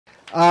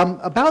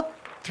About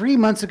 3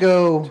 months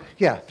ago,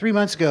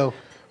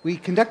 we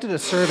conducted a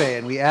survey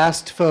and we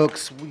asked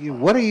folks,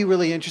 what are you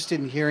really interested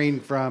in hearing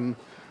from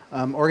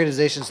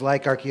organizations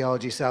like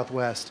Archaeology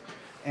Southwest?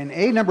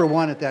 And number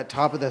one at that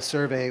top of the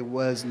survey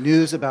was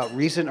news about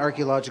recent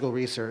archaeological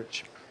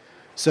research.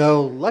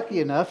 So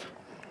lucky enough,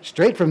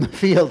 straight from the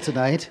field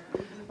tonight,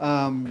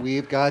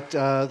 we've got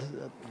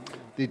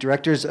the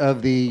directors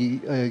of the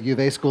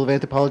Guevavi School of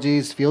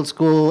Anthropology's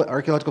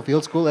Archaeological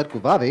Field School at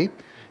Guevavi,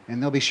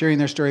 and they'll be sharing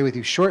their story with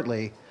you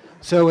shortly.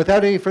 So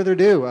without any further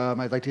ado,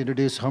 I'd like to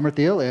introduce Homer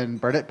Thiel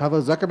and Barnet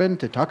Pavao-Zuckerman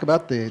to talk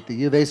about the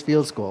Guevavi's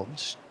Field School.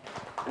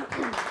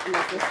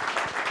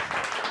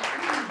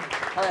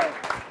 Hello.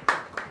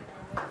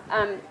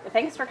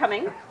 Thanks for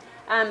coming.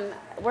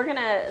 We're going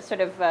to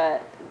sort of,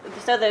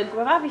 so the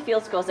Guevavi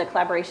Field School is a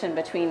collaboration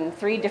between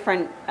three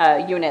different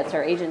units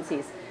or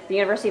agencies. The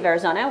University of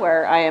Arizona,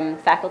 where I am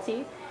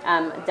faculty,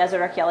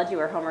 Desert Archaeology,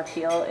 where Homer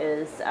Thiel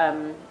is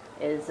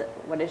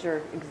what is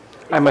your...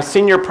 I'm a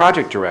senior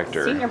project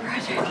director. Senior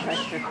project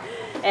director.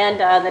 And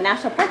the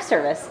National Park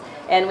Service.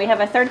 And we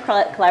have a third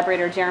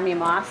collaborator, Jeremy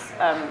Moss,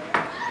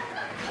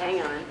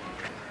 hang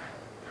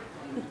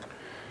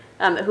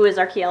on, who is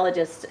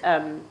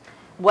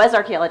was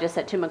archaeologist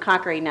at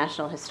Tumacacori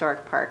National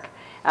Historic Park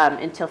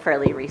until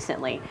fairly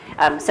recently.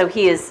 So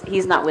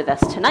he's not with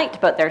us tonight,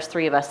 but there's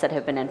three of us that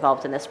have been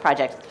involved in this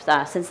project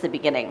since the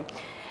beginning.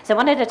 So I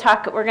wanted to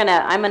talk,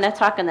 I'm gonna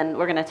talk and then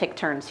we're gonna take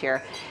turns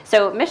here.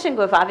 So Mission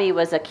Guevavi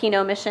was a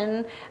Kino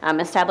mission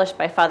established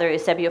by Father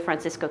Eusebio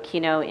Francisco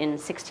Kino in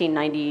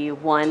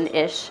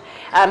 1691-ish.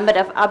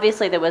 But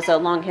obviously there was a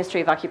long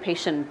history of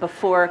occupation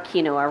before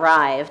Kino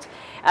arrived.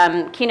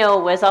 Kino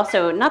was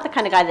also not the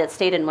kind of guy that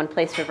stayed in one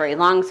place for very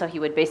long, so he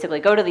would basically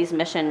go to these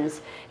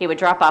missions, he would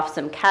drop off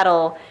some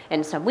cattle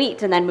and some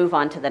wheat and then move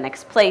on to the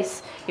next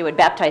place. He would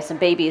baptize some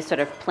babies, sort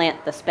of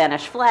plant the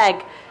Spanish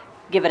flag,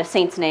 give it a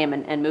saint's name,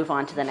 and move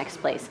on to the next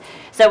place.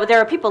 So there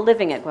were people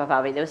living at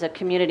Guevavi. There was a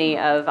community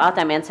of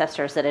Atam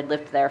ancestors that had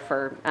lived there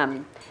for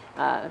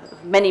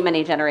many,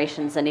 many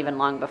generations and even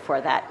long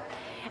before that.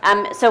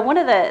 So one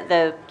of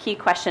the key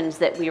questions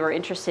that we were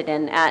interested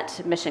in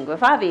at Mission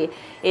Guevavi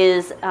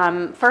is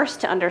first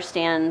to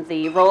understand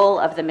the role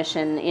of the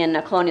mission in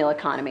a colonial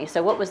economy.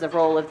 So what was the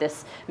role of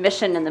this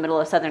mission in the middle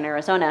of southern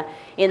Arizona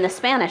in the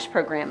Spanish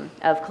program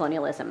of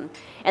colonialism?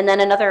 And then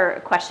another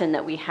question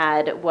that we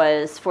had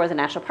was for the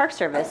National Park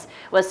Service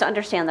was to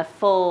understand the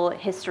full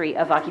history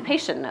of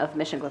occupation of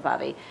Mission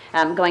Guevavi,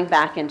 going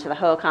back into the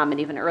Hohokam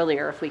and even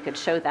earlier if we could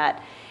show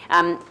that.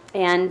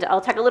 And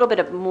I'll talk a little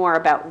bit more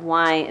about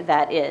why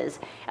that is.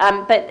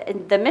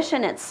 But the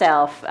mission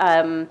itself,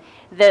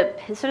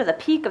 the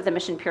peak of the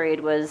mission period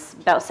was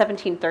about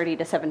 1730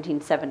 to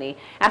 1770.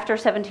 After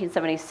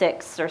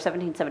 1776 or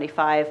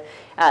 1775,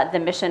 the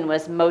mission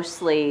was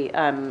mostly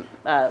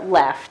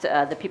left.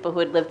 The people who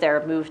had lived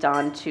there moved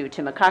on to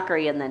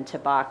Tumacacori and then to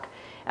Bach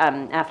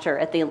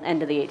at the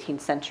end of the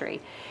 18th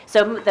century.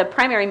 So the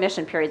primary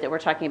mission period that we're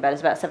talking about is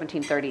about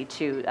 1730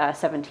 to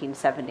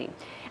 1770.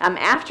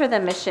 After the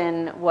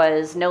mission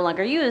was no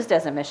longer used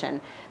as a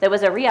mission, there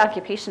was a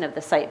reoccupation of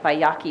the site by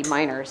Yaqui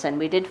miners, and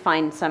we did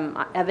find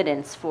some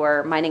evidence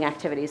for mining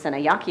activities and a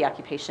Yaqui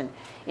occupation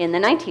in the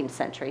 19th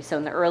century, so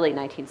in the early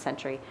 19th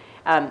century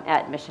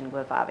at Mission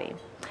Guevavi.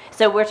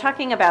 So we're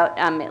talking about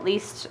at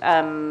least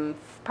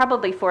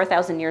probably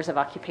 4,000 years of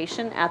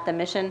occupation at the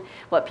mission.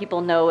 What people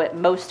know it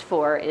most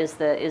for is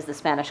the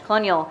Spanish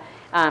colonial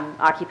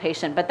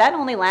occupation, but that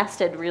only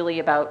lasted really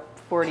about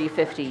 40,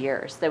 50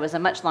 years. There was a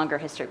much longer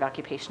history of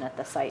occupation at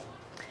the site.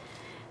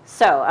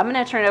 So I'm going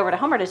to turn it over to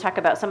Homer to talk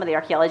about some of the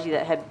archaeology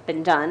that had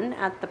been done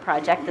at the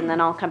project, and then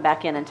I'll come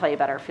back in and tell you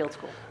about our field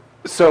school.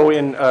 So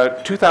in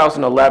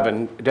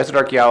 2011, Desert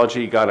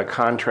Archaeology got a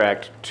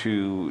contract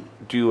to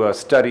do a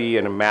study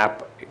and a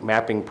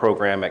mapping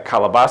program at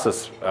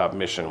Calabasas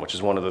Mission, which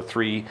is one of the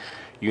three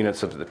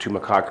units of the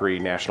Tumacacori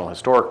National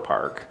Historic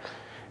Park.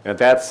 And at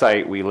that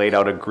site, we laid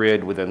out a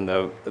grid within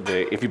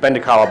if you've been to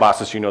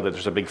Calabasas, you know that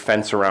there's a big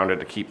fence around it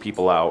to keep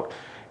people out.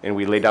 And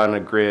we laid down a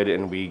grid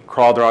and we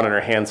crawled around on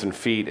our hands and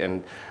feet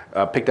and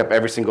picked up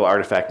every single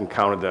artifact and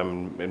counted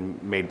them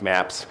and made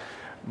maps.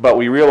 But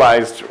we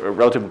realized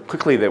relatively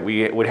quickly that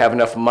we would have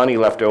enough money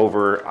left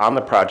over on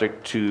the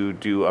project to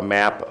do a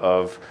map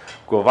of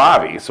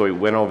Guevavi. So we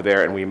went over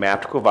there and we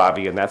mapped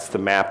Guevavi, and that's the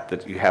map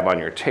that you have on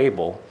your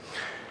table.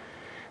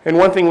 And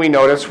one thing we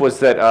noticed was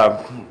that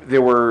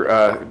there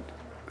were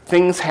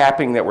things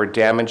happening that were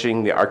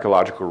damaging the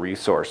archaeological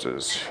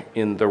resources.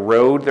 In the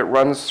road that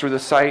runs through the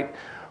site,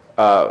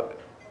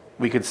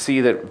 we could see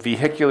that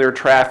vehicular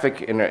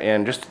traffic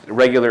and just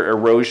regular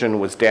erosion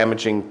was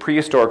damaging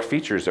prehistoric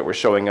features that were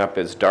showing up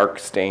as dark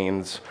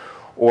stains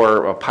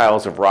or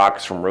piles of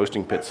rocks from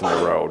roasting pits in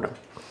the road.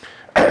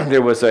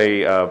 There was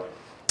a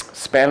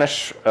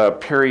Spanish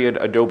period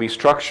adobe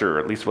structure,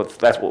 at least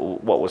that's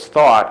what was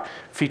thought,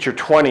 feature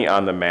 20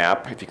 on the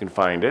map, if you can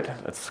find it.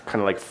 That's kind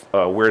of like,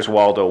 where's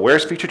Waldo?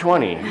 Where's feature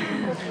 20?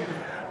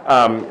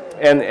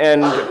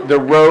 And the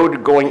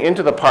road going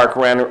into the park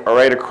ran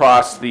right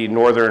across the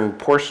northern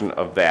portion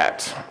of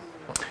that.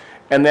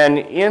 And then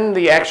in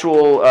the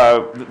actual,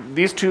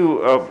 these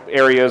two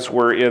areas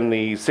were in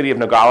the city of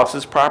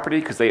Nogales'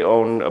 property because they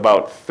own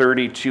about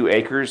 32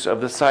 acres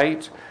of the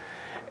site.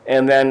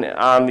 And then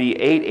on the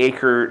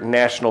 8-acre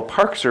National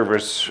Park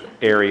Service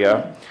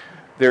area,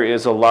 there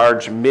is a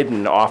large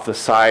midden off the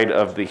side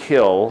of the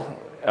hill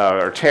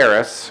or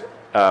terrace,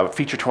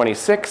 feature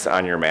 26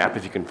 on your map,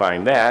 if you can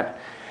find that.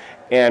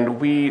 And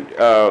we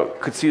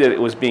could see that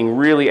it was being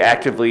really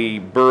actively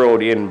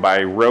burrowed in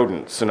by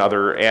rodents and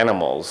other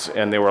animals,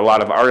 and there were a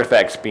lot of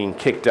artifacts being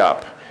kicked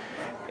up.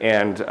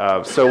 And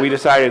so we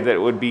decided that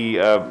it would be,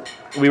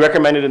 we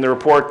recommended in the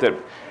report that,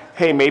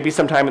 hey, maybe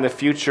sometime in the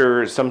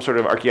future some sort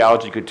of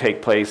archaeology could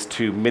take place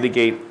to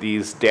mitigate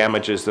these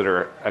damages that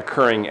are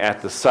occurring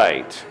at the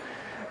site.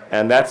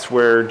 And that's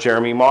where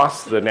Jeremy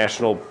Moss, the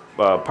National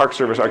Park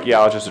Service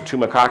archaeologist at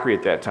Tumacacri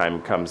at that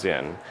time, comes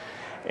in.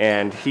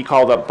 And he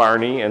called up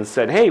Barney and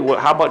said, hey,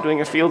 how about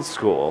doing a field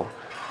school?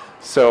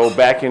 So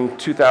back in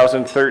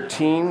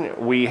 2013,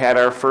 we had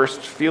our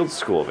first field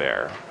school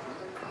there.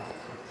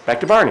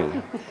 Back to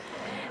Barney.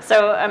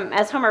 So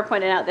as Homer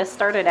pointed out, this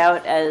started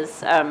out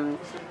as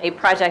a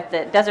project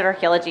that Desert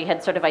Archaeology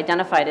had sort of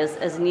identified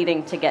as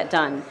needing to get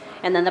done.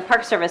 And then the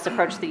Park Service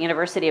approached the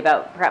university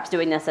about perhaps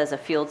doing this as a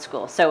field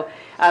school. So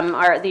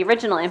the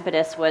original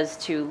impetus was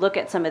to look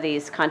at some of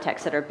these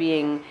contexts that are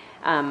being,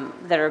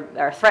 that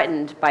are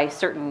threatened by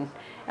certain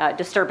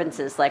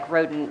disturbances like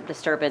rodent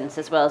disturbance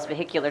as well as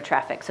vehicular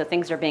traffic. So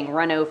things are being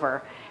run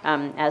over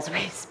as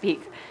we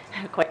speak,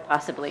 quite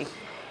possibly.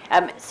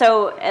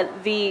 So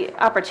the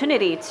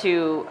opportunity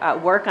to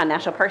work on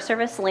National Park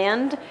Service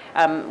land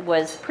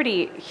was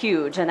pretty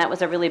huge, and that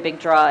was a really big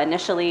draw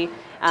initially.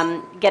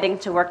 Getting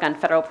to work on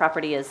federal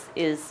property is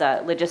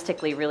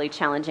logistically really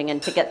challenging,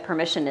 and to get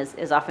permission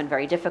is often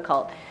very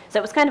difficult. So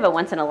it was kind of a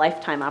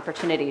once-in-a-lifetime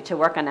opportunity to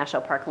work on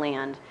national park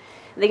land.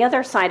 The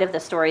other side of the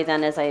story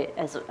then,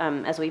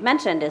 as we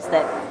mentioned, is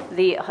that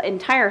the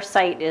entire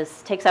site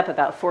takes up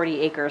about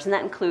 40 acres, and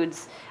that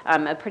includes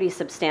a pretty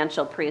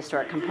substantial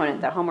prehistoric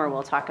component that Homer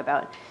will talk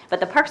about. But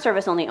the Park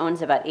Service only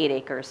owns about 8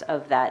 acres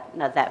of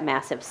that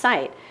massive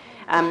site.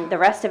 The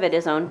rest of it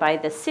is owned by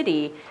the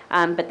city,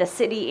 but the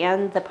city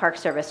and the Park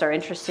Service are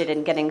interested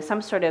in getting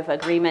some sort of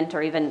agreement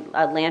or even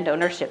a land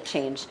ownership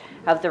change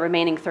of the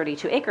remaining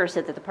 32 acres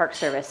so that the Park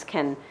Service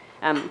can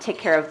take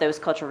care of those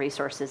cultural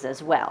resources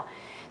as well.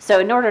 So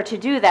in order to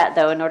do that,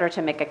 though, in order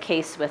to make a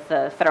case with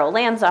the Federal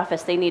Lands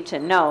Office, they need to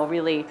know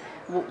really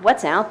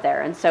what's out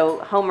there. And so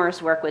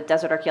Homer's work with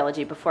Desert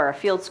Archaeology before our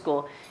field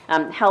school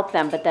helped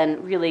them, but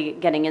then really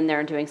getting in there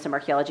and doing some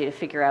archaeology to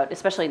figure out,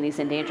 especially in these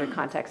endangered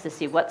contexts, to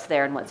see what's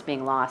there and what's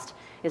being lost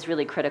is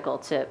really critical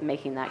to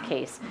making that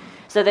case.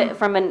 So that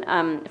from an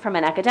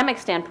academic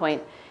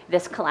standpoint,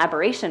 this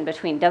collaboration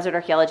between Desert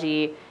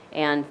Archaeology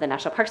and the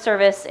National Park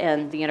Service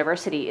and the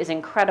university is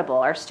incredible.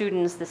 Our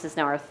students, this is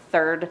now our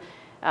third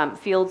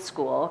field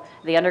school,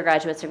 the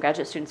undergraduates and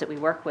graduate students that we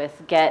work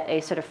with get a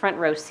sort of front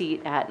row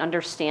seat at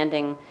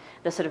understanding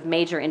the sort of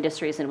major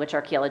industries in which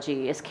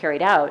archaeology is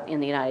carried out in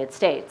the United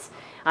States.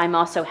 I'm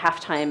also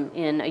half-time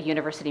in a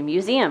university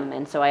museum,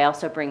 and so I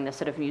also bring this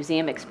sort of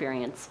museum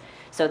experience.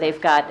 So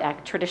they've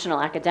got traditional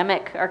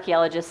academic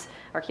archaeologists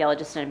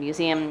in a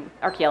museum,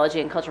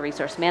 archaeology and cultural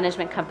resource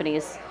management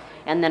companies,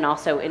 and then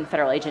also in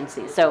federal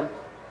agencies. So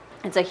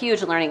it's a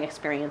huge learning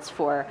experience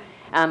for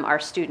our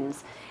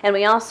students. And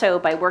we also,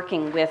 by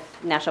working with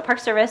National Park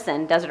Service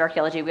and Desert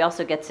Archaeology, we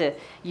also get to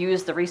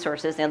use the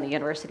resources and the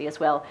university as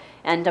well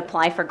and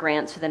apply for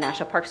grants for the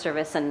National Park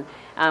Service. And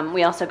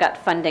we also got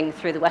funding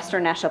through the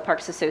Western National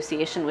Parks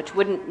Association, which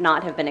wouldn't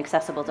not have been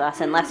accessible to us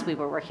unless we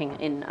were working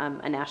in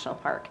a national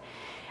park.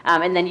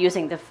 And then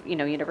using the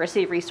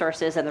university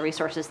resources and the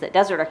resources that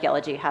Desert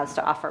Archaeology has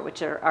to offer,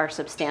 which are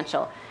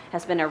substantial,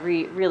 has been a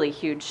really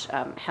huge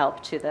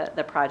help to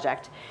the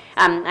project.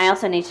 I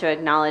also need to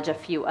acknowledge a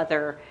few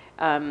other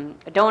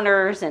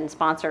donors and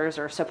sponsors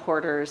or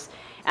supporters.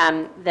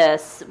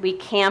 We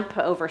camp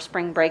over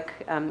spring break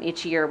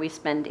each year. We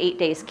spend 8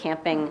 days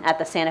camping at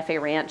the Santa Fe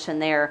Ranch,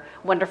 and they're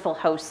wonderful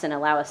hosts and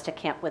allow us to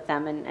camp with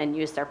them and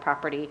use their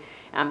property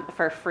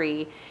for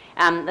free.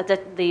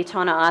 The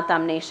Tohono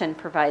O'odham Nation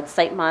provides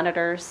site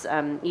monitors.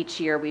 Each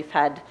year we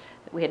had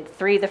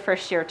 3 the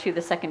first year, 2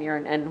 the second year,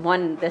 and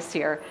 1 this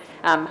year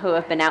who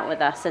have been out with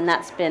us, and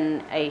that's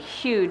been a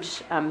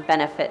huge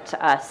benefit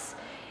to us.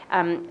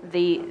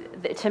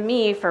 To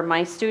me, for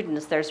my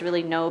students, there's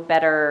really no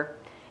better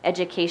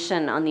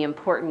education on the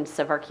importance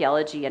of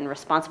archaeology and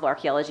responsible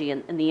archaeology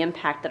and the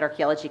impact that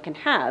archaeology can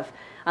have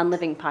on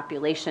living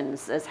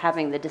populations as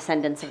having the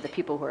descendants of the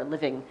people who are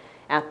living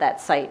at that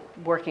site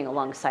working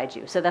alongside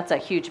you. So that's a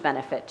huge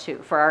benefit too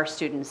for our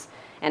students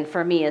and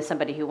for me as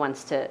somebody who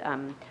wants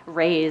to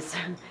raise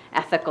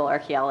ethical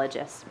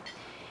archaeologists.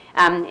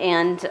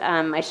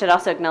 I should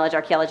also acknowledge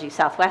Archaeology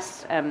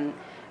Southwest.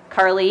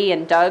 Carly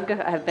and Doug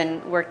have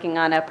been working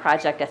on a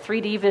project, a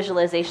 3D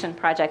visualization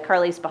project.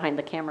 Carly's behind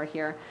the camera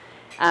here,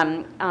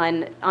 on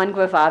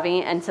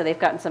Guevavi, and so they've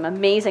gotten some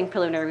amazing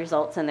preliminary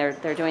results, and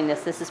they're doing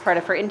this. This is part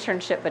of her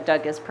internship, but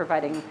Doug is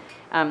providing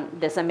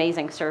this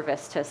amazing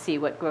service to see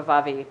what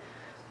Guevavi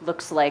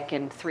looks like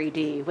in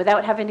 3D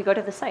without having to go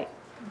to the site.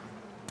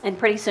 And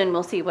pretty soon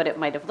we'll see what it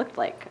might have looked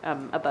like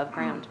above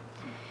ground.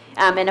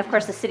 And of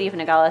course, the city of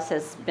Nogales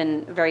has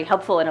been very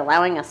helpful in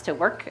allowing us to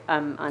work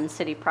on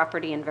city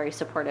property and very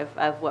supportive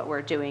of what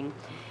we're doing.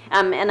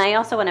 And I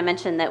also want to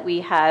mention that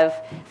we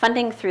have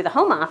funding through the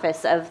home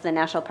office of the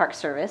National Park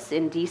Service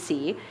in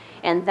DC,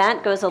 and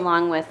that goes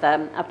along with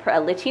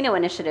a Latino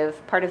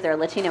initiative, part of their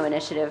Latino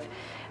initiative,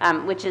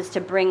 which is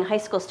to bring high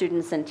school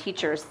students and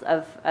teachers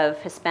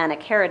of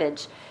Hispanic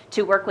heritage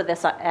to work with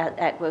us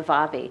at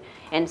Guevavi.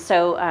 And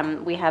so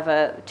we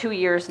have 2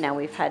 years now,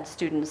 we've had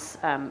students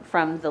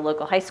from the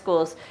local high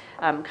schools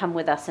come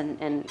with us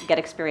and get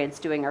experience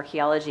doing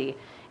archaeology.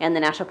 And the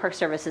National Park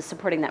Service is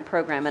supporting that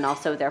program and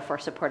also therefore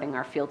supporting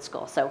our field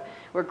school. So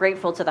we're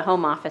grateful to the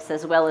home office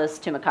as well as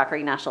to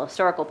Macockery National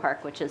Historical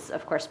Park, which has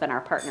of course been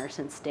our partner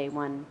since day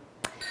one.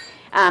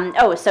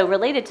 So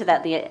related to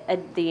that,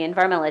 the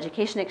Environmental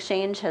Education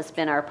Exchange has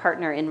been our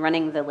partner in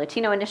running the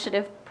Latino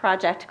Initiative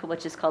project,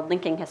 which is called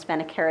Linking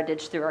Hispanic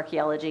Heritage Through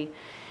Archaeology.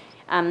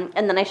 And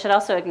then I should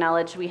also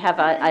acknowledge we have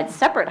a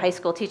separate high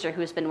school teacher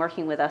who's been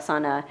working with us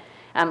on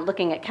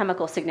looking at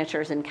chemical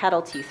signatures in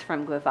cattle teeth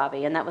from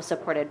Guevavi, and that was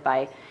supported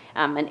by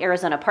an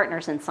Arizona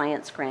Partners in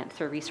Science grant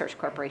through Research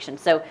Corporation.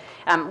 So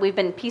we've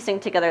been piecing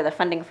together the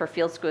funding for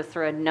field school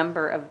through a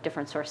number of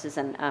different sources,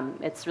 and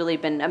it's really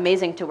been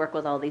amazing to work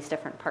with all these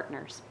different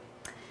partners.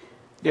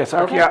 Yes,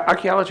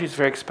 archaeology is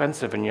very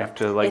expensive, and you have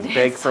to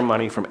beg for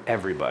money from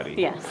everybody.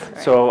 Yes.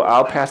 Right. So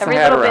I'll pass the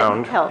hat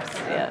around. Every little bit helps.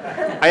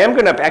 Yeah. I am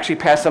going to actually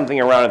pass something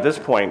around at this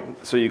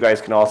point so you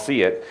guys can all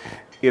see it.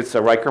 It's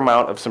a Riker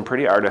mount of some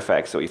pretty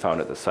artifacts that we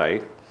found at the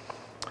site.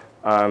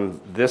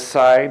 On this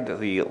side,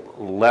 the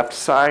left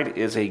side,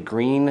 is a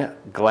green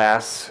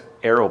glass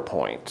arrow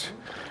point.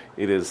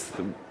 It is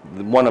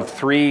one of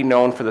 3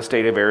 known for the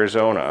state of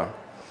Arizona.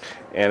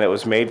 And it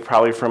was made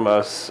probably from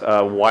a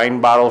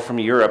wine bottle from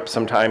Europe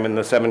sometime in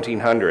the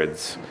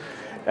 1700s.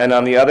 And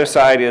on the other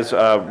side is these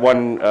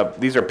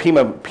are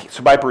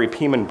Subaipuri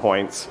Piman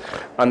points.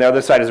 On the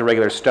other side is a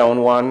regular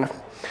stone one.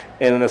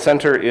 And in the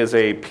center is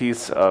a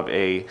piece of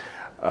a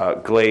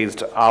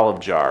glazed olive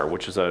jar,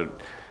 which is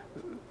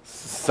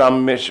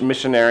some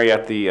missionary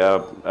at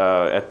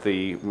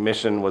the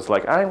mission was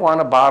like, I want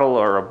a bottle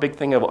or a big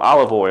thing of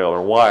olive oil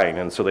or wine,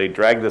 and so they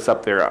dragged this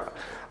up there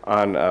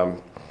on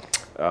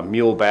a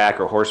mule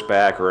back or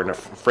horseback or in a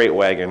freight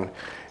wagon,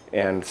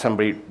 and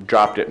somebody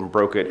dropped it and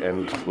broke it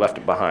and left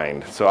it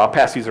behind. So I'll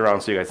pass these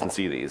around so you guys can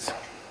see these.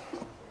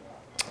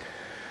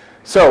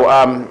 So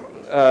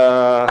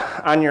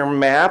on your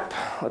map,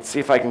 let's see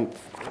if I can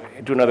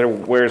do another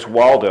Where's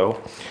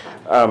Waldo.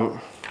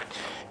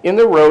 In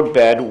the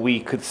roadbed, we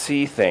could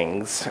see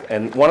things,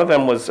 and one of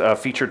them was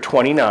feature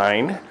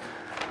 29,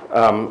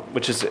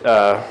 which is,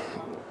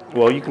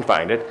 well, you can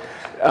find it.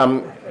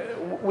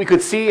 We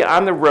could see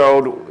on the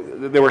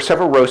road, there were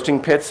several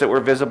roasting pits that were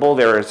visible.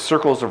 There are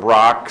circles of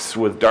rocks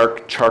with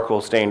dark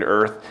charcoal-stained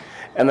earth,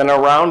 and then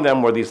around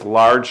them were these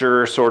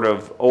larger sort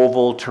of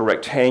oval to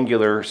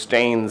rectangular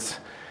stains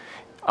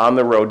on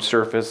the road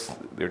surface.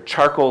 They're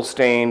charcoal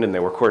stained, and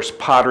there were, of course,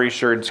 pottery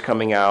sherds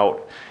coming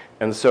out.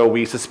 And so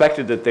we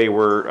suspected that they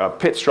were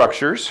pit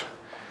structures.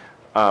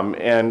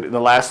 And in the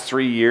last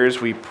 3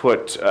 years, we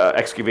put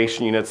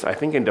excavation units, I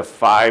think, into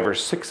 5 or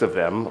 6 of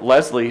them.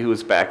 Leslie, who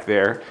was back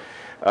there,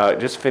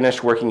 just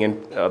finished working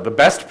in the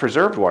best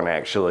preserved one,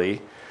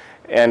 actually,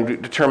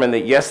 and determined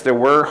that, yes, there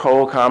were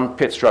Hohokam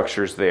pit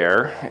structures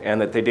there,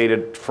 and that they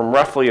dated from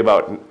roughly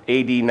about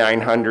AD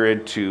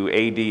 900 to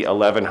AD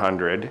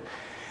 1100.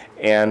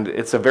 And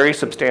it's a very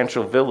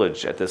substantial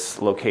village at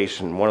this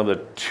location, one of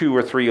the 2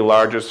 or 3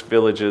 largest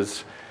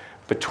villages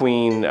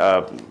between,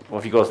 well,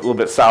 if you go a little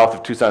bit south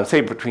of Tucson,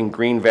 say between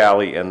Green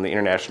Valley and the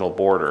international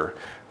border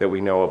that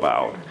we know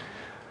about.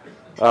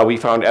 We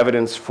found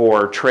evidence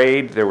for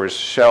trade. There was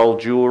shell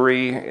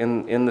jewelry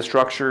in the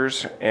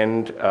structures,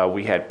 and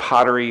we had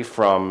pottery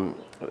from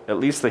at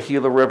least the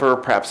Gila River,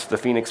 perhaps the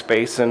Phoenix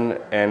Basin,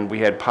 and we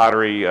had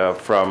pottery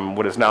from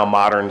what is now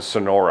modern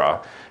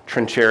Sonora.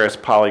 Trincheras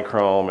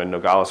polychrome and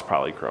Nogales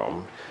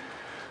polychrome.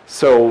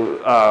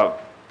 So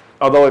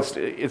although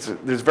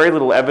there's very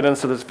little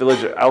evidence of this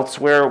village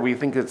elsewhere, we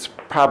think it's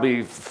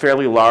probably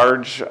fairly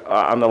large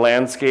on the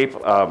landscape,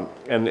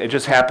 and it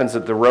just happens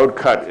that the road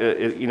cut,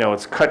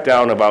 it's cut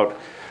down about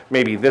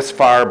maybe this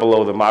far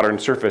below the modern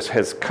surface,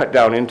 has cut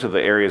down into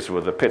the areas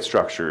with the pit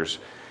structures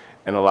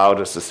and allowed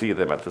us to see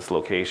them at this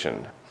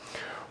location.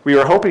 We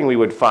were hoping we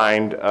would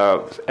find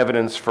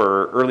evidence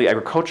for early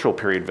agricultural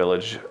period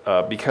village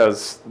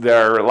because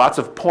there are lots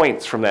of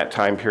points from that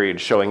time period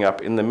showing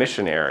up in the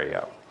mission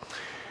area.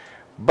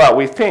 But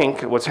we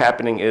think what's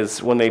happening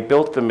is when they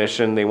built the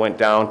mission, they went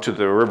down to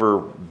the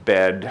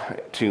riverbed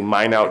to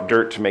mine out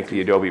dirt to make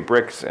the adobe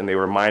bricks, and they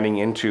were mining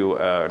into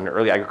an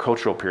early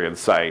agricultural period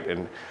site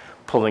and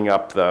pulling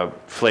up the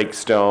flake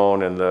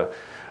stone and the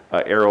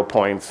arrow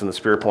points and the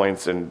spear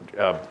points, and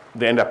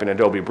they end up in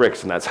adobe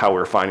bricks, and that's how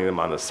we're finding them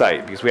on the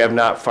site, because we have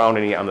not found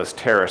any on this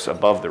terrace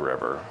above the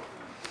river.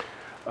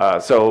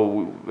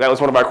 So that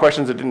was one of our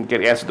questions that didn't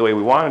get answered the way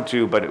we wanted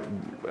to, but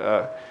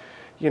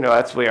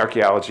That's the way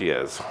archaeology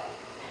is.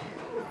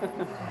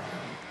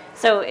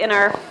 So in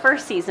our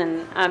first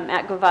season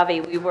at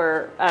Guevavi, we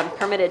were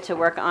permitted to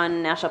work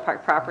on national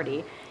park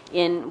property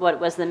in what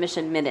was the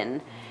Mission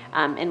Midden.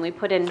 And we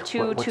put in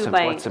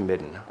What's a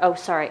midden? Oh,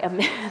 sorry.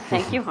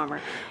 Thank you, Homer.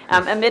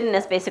 A midden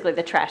is basically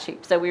the trash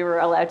heap. So we were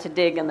allowed to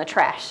dig in the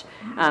trash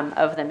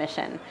of the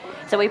mission.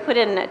 So we put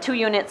in 2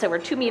 units that were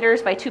 2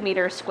 meters by 2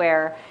 meters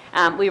square.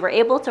 We were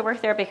able to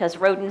work there because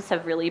rodents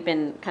have really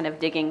been kind of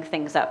digging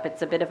things up.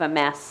 It's a bit of a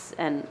mess.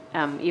 And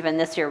even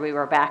this year we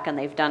were back and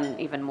they've done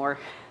even more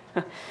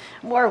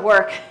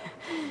work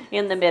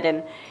in the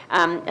midden.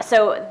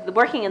 So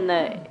working in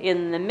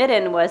the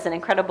midden was an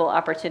incredible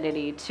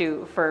opportunity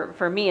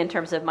for me in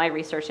terms of my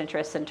research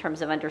interests, in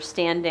terms of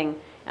understanding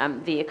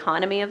the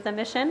economy of the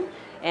mission,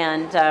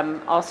 and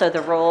also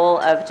the role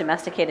of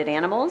domesticated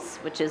animals,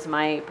 which is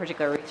my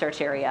particular research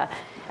area.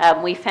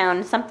 We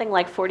found something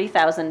like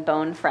 40,000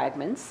 bone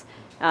fragments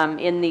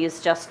in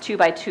these just 2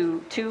 by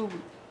 2,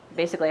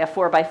 basically a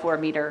 4 by 4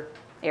 meter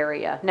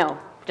area. No,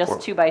 just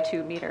 2 by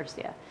 2 meters,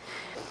 yeah.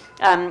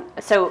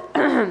 So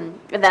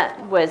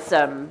that was,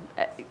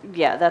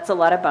 that's a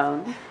lot of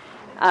bone.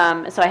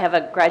 So I have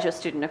a graduate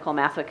student, Nicole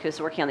Mathwick,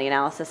 who's working on the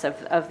analysis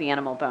of the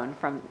animal bone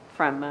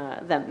from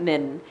the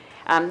midden.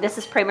 This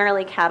is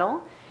primarily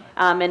cattle.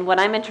 And what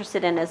I'm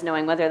interested in is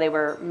knowing whether they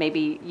were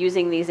maybe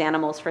using these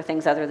animals for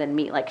things other than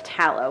meat, like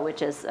tallow,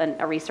 which is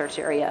a research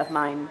area of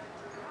mine.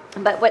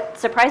 But what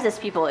surprises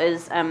people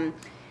is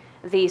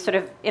the sort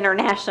of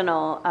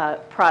international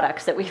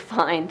products that we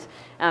find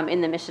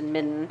in the Mission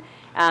Midden.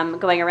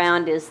 Going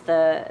around is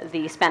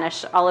the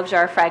Spanish olive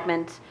jar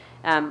fragment.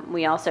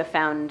 We also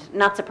found,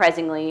 not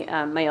surprisingly,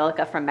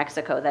 Maiolica from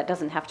Mexico. That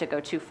doesn't have to go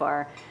too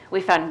far.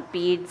 We found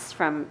beads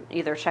from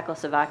either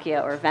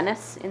Czechoslovakia or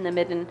Venice in the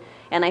Midden.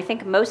 And I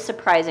think most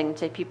surprising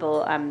to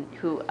people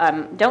who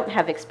don't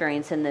have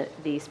experience in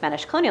the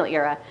Spanish colonial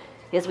era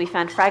is we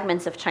found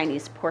fragments of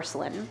Chinese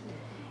porcelain.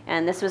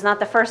 And this was not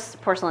the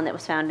first porcelain that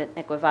was found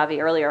at Guevavi.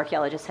 Earlier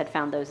archaeologists had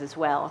found those as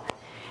well.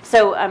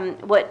 So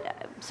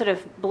what sort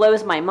of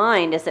blows my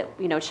mind is that,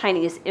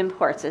 Chinese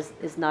imports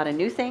is not a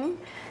new thing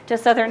to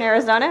southern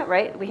Arizona,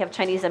 right? We have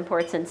Chinese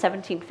imports in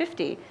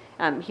 1750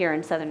 here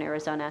in southern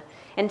Arizona.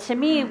 And to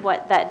me,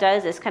 what that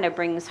does is kind of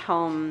brings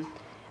home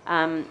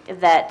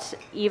that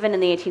even in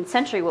the 18th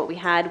century, what we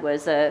had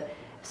was a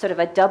sort of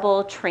a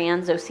double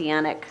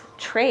transoceanic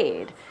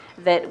trade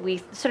that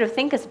we sort of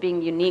think as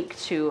being unique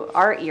to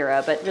our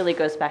era, but really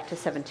goes back to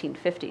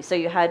 1750. So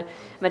you had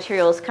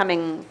materials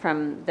coming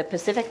from the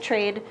Pacific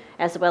trade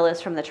as well as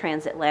from the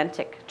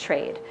transatlantic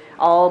trade,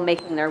 all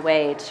making their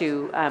way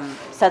to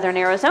southern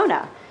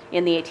Arizona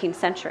in the 18th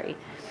century.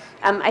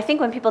 I think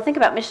when people think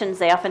about missions,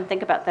 they often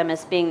think about them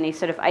as being these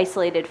sort of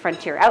isolated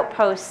frontier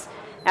outposts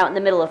out in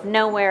the middle of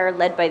nowhere,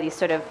 led by these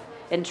sort of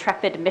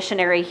intrepid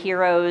missionary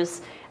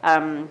heroes.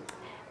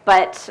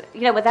 But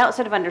without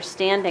sort of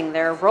understanding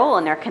their role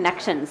and their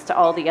connections to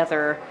all the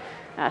other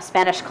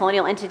Spanish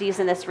colonial entities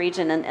in this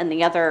region and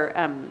the other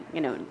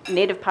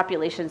native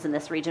populations in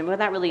this region,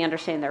 without really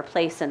understanding their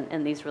place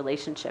in these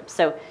relationships.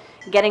 So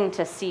getting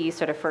to see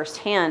sort of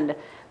firsthand,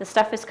 the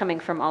stuff is coming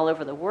from all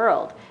over the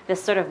world.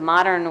 This sort of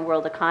modern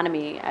world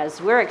economy, as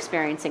we're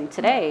experiencing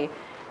today,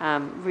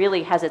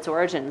 really has its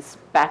origins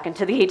back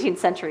into the 18th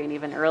century and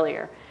even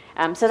earlier.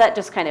 So that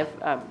just kind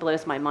of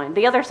blows my mind.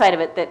 The other side of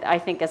it that I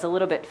think is a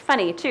little bit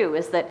funny too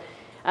is that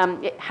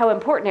how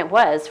important it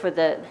was for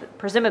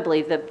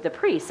presumably the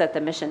priests at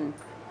the mission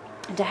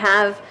to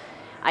have,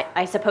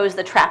 I suppose,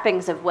 the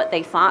trappings of what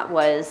they thought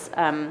was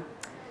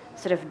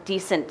sort of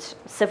decent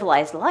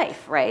civilized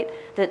life, right?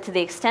 That to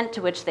the extent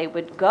to which they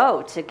would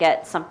go to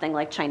get something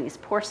like Chinese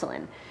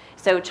porcelain.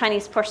 So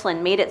Chinese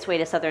porcelain made its way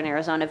to southern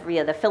Arizona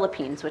via the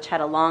Philippines, which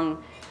had a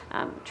long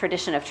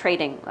tradition of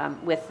trading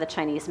with the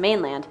Chinese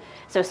mainland.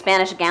 So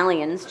Spanish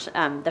galleons,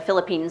 the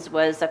Philippines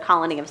was a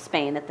colony of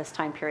Spain at this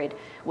time period,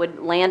 would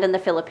land in the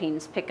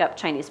Philippines, pick up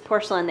Chinese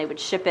porcelain, they would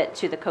ship it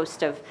to the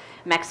coast of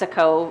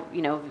Mexico,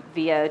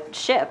 via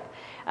ship.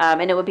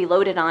 And it would be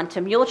loaded onto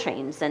mule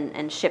trains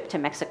and shipped to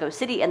Mexico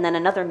City, and then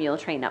another mule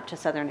train up to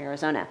southern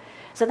Arizona.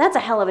 So that's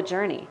a hell of a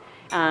journey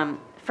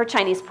for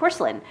Chinese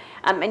porcelain.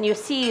 And you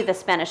see the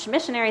Spanish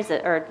missionaries,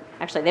 or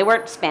actually they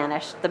weren't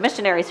Spanish, the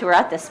missionaries who were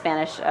at this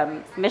Spanish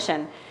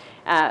mission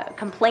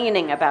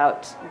complaining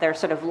about their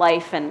sort of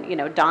life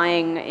and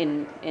dying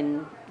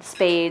in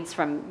spades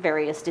from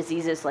various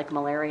diseases like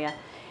malaria.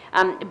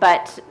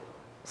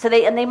 So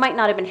they might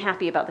not have been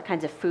happy about the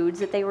kinds of foods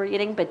that they were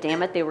eating, but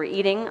damn it, they were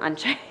eating on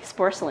Chinese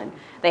porcelain.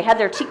 They had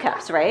their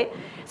teacups, right?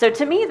 So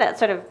to me, that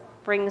sort of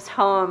brings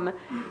home,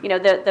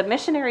 the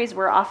missionaries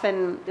were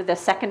often the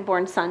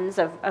second-born sons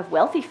of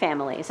wealthy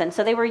families, and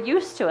so they were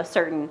used to a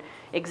certain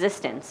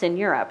existence in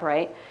Europe,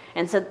 right?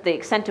 And so the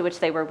extent to which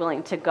they were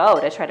willing to go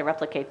to try to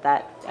replicate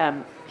that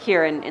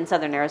here in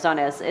southern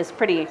Arizona is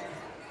pretty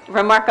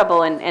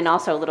remarkable and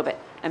also a little bit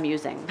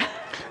amusing.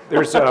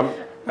 There's,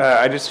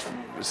 I just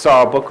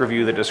saw a book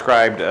review that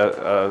described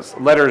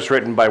letters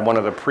written by one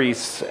of the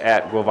priests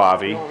at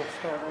Guevavi,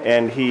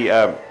 and he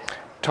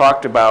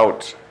talked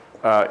about,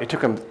 it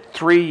took him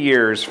 3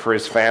 years for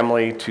his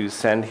family to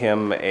send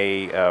him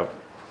a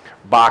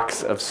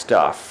box of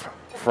stuff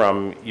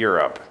from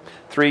Europe.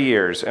 3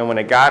 years. And when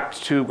it got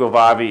to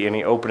Guevavi and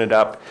he opened it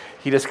up,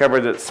 he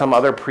discovered that some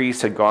other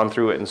priest had gone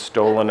through it and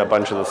stolen a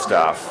bunch of the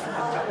stuff.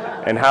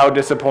 And how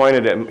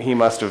disappointed he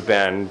must have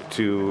been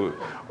to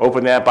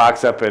open that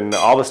box up and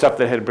all the stuff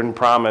that had been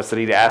promised that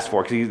he'd asked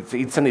for. Because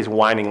he'd send these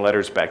whining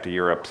letters back to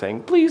Europe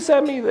saying, please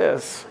send me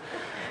this.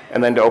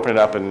 And then to open it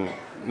up and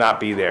not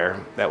be there,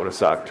 that would have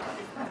sucked.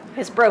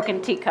 His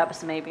broken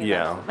teacups, maybe.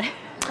 Yeah.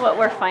 That's what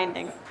we're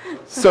finding.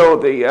 So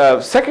the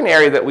second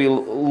area that we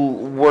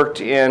worked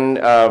in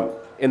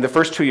the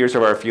first 2 years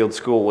of our field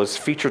school was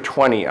feature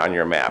 20 on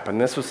your map. And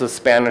this was a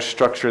Spanish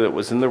structure that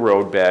was in the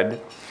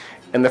roadbed.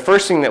 And the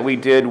first thing that we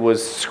did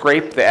was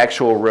scrape the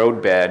actual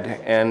roadbed,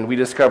 and we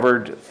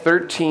discovered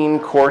 13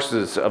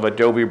 courses of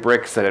adobe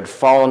bricks that had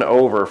fallen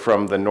over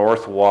from the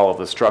north wall of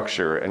the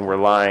structure and were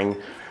lying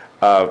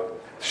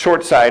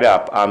short side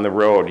up on the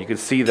road. You could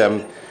see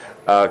them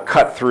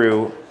cut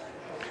through.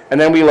 And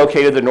then we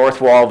located the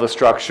north wall of the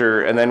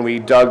structure, and then we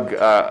dug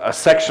a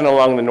section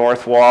along the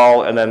north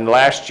wall, and then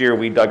last year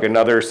we dug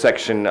another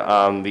section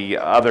on the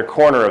other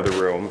corner of the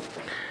room.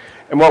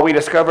 And what we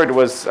discovered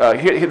was,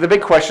 the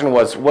big question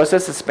was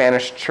this a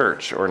Spanish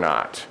church or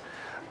not?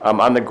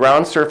 On the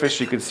ground surface,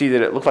 you could see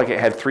that it looked like it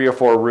had 3 or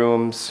 4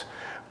 rooms,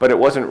 but it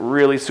wasn't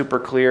really super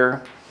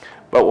clear.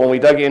 But when we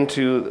dug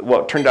into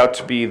what turned out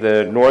to be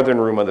the northern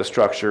room of the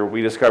structure,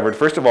 we discovered,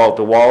 first of all,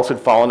 the walls had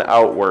fallen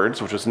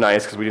outwards, which was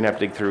nice because we didn't have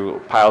to dig through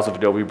piles of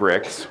adobe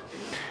bricks.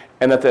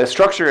 And that the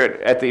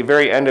structure at the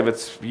very end of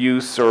its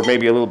use, or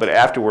maybe a little bit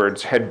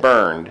afterwards, had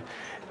burned.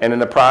 And in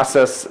the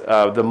process,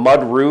 the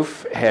mud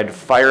roof had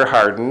fire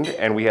hardened,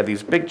 and we had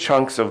these big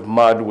chunks of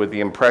mud with the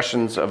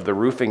impressions of the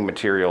roofing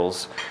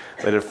materials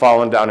that had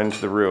fallen down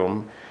into the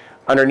room.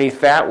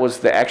 Underneath that was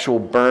the actual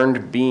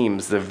burned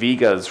beams, the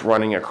vigas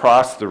running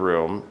across the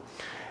room.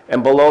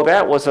 And below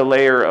that was a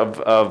layer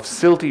of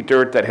silty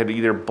dirt that had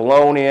either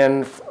blown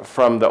in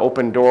from the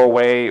open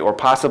doorway or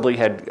possibly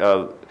had,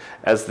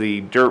 as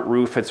the dirt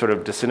roof had sort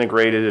of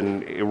disintegrated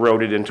and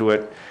eroded into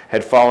it,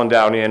 had fallen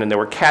down in, and there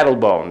were cattle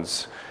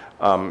bones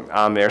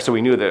on there. So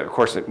we knew that, of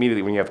course,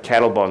 immediately when you have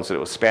cattle bones that it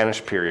was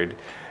Spanish period.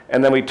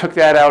 And then we took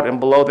that out, and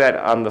below that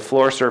on the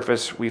floor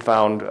surface we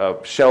found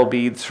shell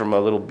beads from a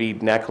little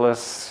bead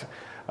necklace,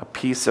 a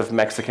piece of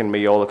Mexican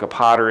Majolica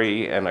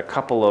pottery, and a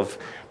couple of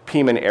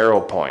Piman arrow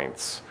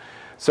points.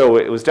 So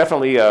it was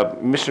definitely a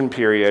mission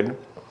period.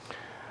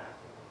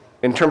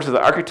 In terms of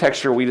the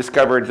architecture, we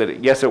discovered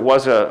that yes, it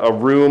was a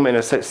room in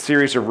a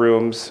series of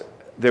rooms.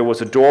 There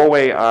was a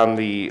doorway on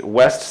the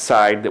west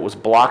side that was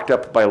blocked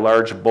up by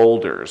large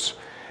boulders.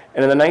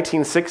 And in the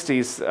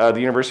 1960s, the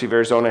University of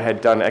Arizona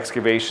had done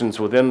excavations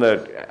within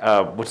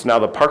the, what's now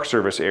the Park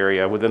Service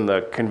area, within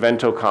the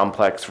Convento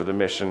complex for the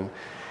mission.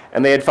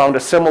 And they had found a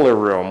similar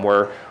room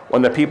where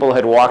when the people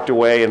had walked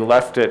away and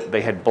left it,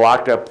 they had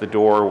blocked up the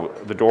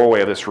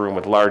doorway of this room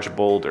with large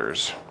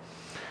boulders.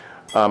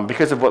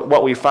 Because of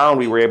what we found,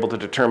 we were able to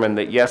determine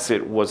that yes,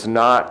 it was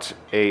not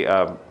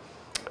a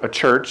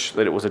church,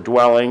 that it was a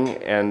dwelling,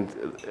 and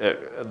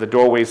the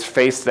doorways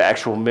faced the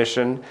actual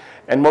mission.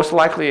 And most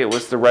likely it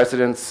was the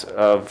residence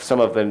of some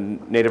of the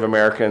Native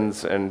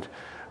Americans and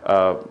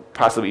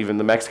possibly even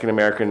the Mexican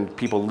American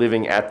people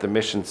living at the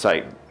mission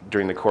site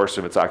during the course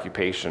of its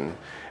occupation.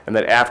 And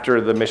that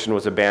after the mission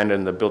was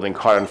abandoned, the building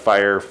caught on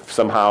fire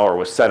somehow or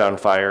was set on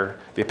fire.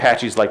 The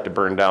Apaches liked to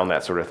burn down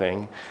that sort of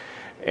thing,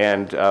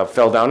 and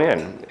fell down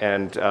in.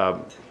 And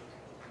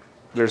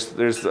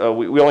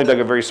we only dug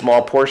a very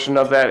small portion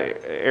of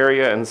that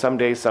area, and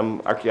someday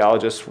some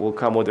archaeologists will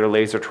come with their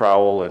laser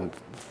trowel and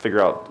figure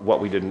out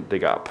what we didn't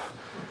dig up.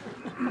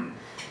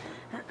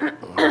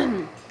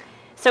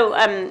 So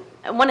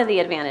one of the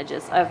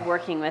advantages of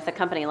working with a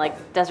company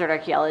like Desert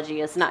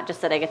Archaeology is not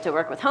just that I get to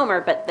work with Homer,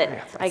 but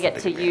that I get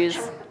to use,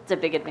 it's a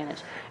big advantage,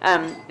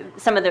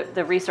 some of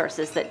the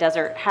resources that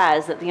Desert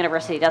has that the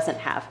university doesn't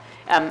have,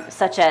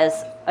 such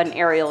as an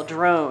aerial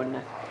drone.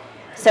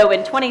 So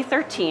in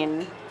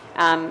 2013,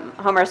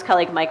 Homer's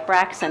colleague Mike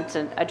Brack sent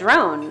a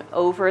drone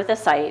over the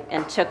site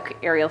and took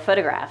aerial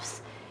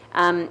photographs.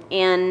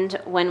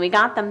 And when we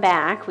got them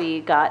back,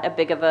 we got a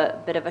bit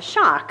of a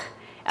shock.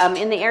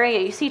 In the area,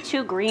 you see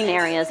 2 green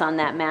areas on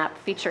that map,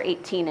 feature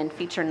 18 and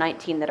feature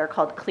 19, that are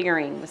called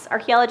clearings.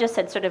 Archaeologists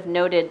had sort of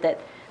noted that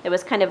there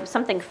was kind of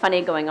something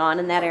funny going on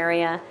in that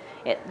area.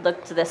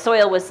 The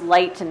soil was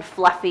light and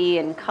fluffy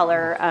in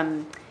color,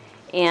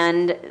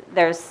 and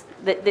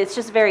it's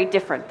just very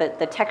different.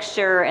 The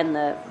texture and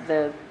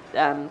the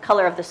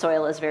color of the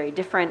soil is very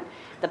different.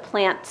 The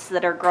plants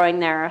that are growing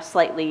there are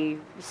slightly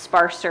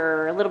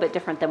sparser, a little bit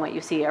different than what you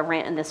see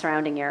in the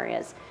surrounding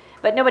areas.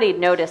 But nobody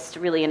noticed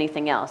really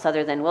anything else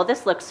other than, well,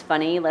 this looks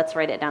funny, let's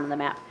write it down on the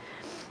map.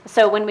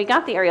 So when we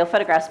got the aerial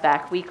photographs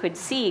back, we could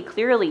see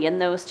clearly in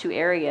those 2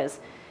 areas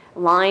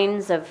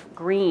lines of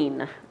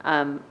green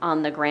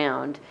on the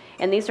ground.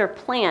 And these are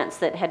plants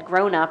that had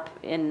grown up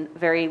in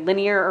very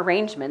linear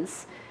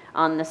arrangements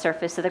on the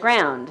surface of the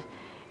ground.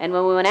 And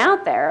when we went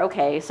out there,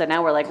 okay, so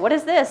now we're like, what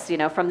is this? You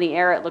know, from the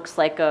air, it looks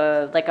like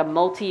a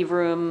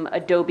multi-room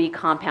adobe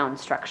compound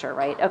structure,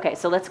 right? Okay,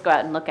 so let's go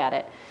out and look at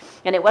it.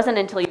 And it wasn't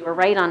until you were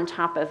right on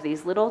top of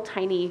these little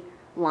tiny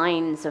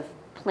lines of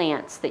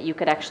plants that you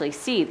could actually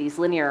see these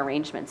linear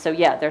arrangements. So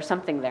yeah, there's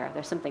something there.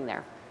 There's something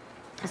there.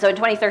 So in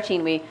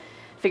 2013, we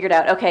figured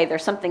out, okay,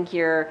 there's something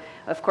here.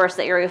 Of course,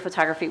 the aerial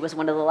photography was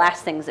one of the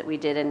last things that we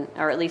did,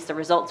 or at least the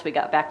results we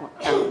got back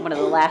one of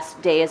the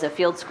last days of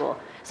field school.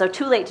 So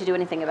too late to do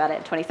anything about it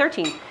in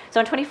 2013.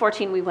 So in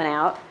 2014, we went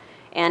out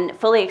and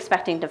fully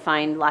expecting to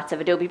find lots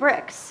of adobe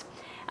bricks.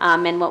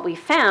 And what we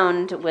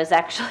found was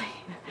actually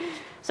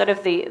sort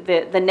of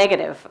the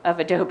negative of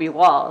adobe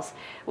walls.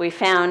 We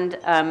found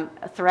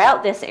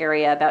throughout this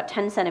area, about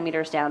 10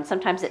 centimeters down,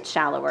 sometimes it's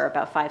shallower,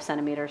 about 5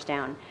 centimeters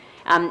down,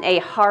 a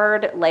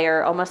hard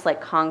layer, almost like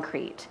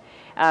concrete.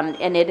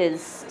 And it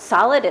is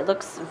solid. It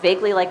looks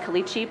vaguely like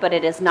caliche, but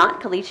it is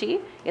not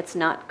caliche. It's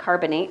not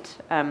carbonate,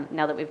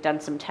 now that we've done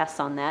some tests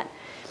on that.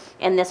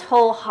 And this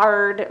whole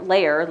hard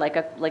layer, like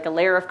a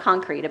layer of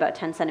concrete about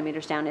 10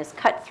 centimeters down, is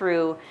cut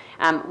through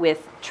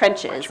with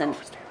trenches. And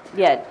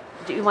yeah,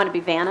 do you want to be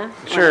Vanna?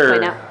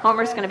 Sure.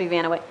 Homer's going to be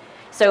Vanna. Wait.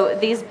 So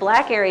these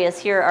black areas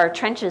here are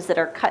trenches that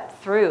are cut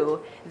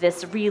through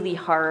this really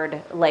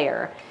hard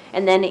layer.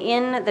 And then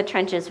in the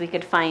trenches, we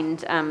could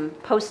find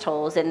post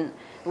holes. And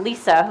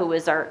Lisa, who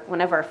was one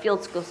of our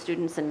field school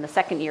students in the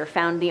second year,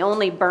 found the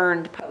only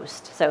burned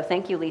post. So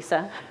thank you,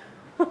 Lisa.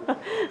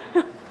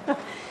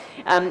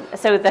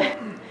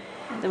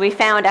 We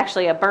found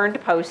actually a burned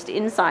post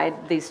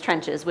inside these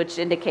trenches, which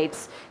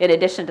indicates, in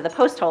addition to the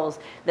post holes,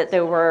 that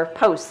there were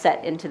posts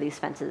set into these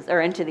fences,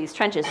 or into these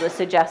trenches, which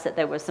suggests that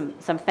there was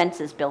some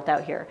fences built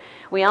out here.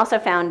 We also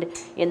found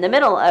in the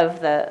middle of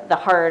the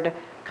hard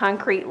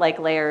concrete-like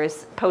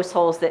layers, post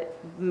holes that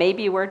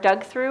maybe were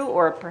dug through,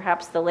 or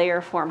perhaps the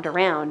layer formed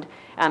around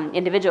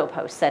individual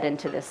posts set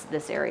into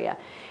this area.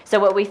 So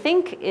what we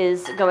think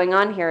is going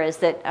on here is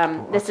that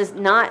this is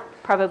not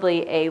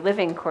probably a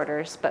living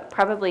quarters, but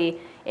probably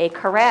a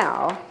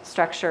corral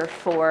structure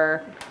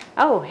for,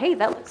 oh, hey,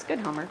 that looks good,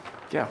 Homer.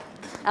 Yeah.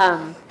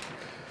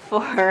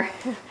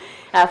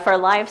 For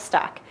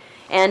livestock.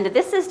 And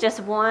this is just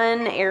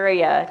one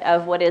area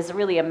of what is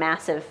really a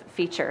massive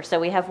feature. So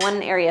we have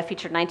one area,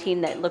 feature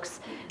 19, that looks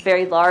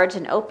very large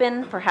and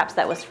open. Perhaps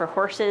that was for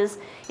horses.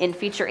 In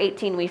feature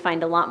 18, we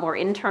find a lot more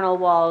internal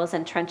walls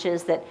and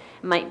trenches that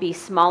might be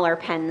smaller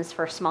pens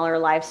for smaller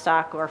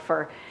livestock or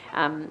for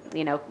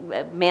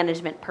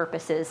management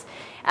purposes.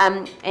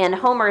 And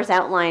Homer's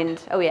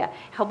outlined,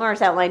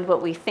 Homer's outlined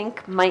what we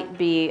think might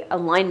be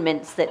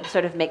alignments that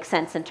sort of make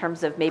sense in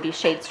terms of maybe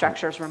shade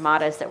structures,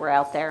 ramadas that were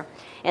out there.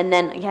 And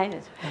then,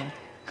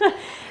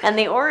 and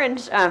the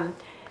orange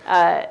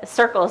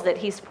circles that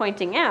he's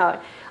pointing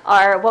out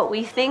are what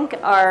we think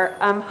are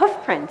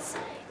hoof prints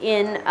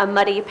in a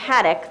muddy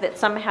paddock that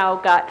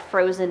somehow got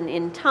frozen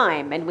in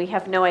time. And we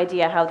have no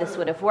idea how this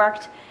would have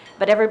worked.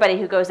 But everybody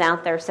who goes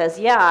out there says,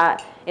 yeah,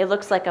 it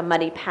looks like a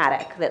muddy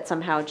paddock that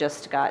somehow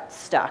just got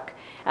stuck.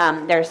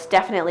 There's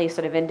definitely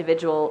sort of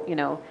individual,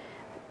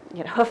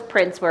 hoof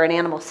prints where an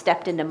animal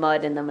stepped into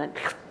mud and then went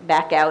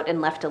back out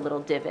and left a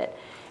little divot.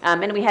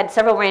 And we had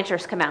several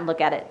ranchers come out and look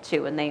at it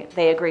too, and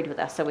they agreed with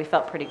us, so we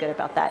felt pretty good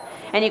about that.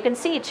 And you can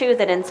see too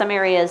that in some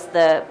areas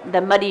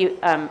the muddy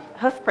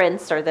hoof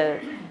prints, or the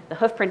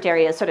hoof print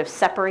area, is sort of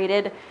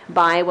separated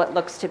by what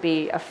looks to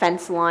be a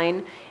fence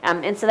line.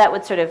 And so that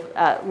would sort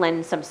of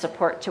lend some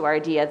support to our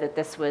idea that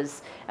this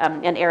was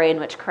an area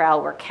in which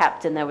corral were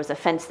kept, and there was a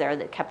fence there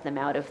that kept them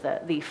out of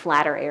the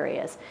flatter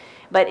areas.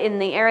 But in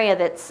the area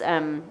that's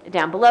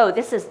down below,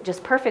 this is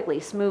just perfectly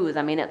smooth.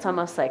 I mean, it's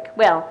almost like,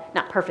 well,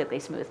 not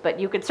perfectly smooth, but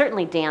you could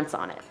certainly dance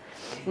on it.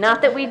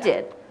 Not that we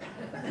did.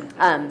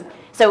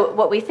 So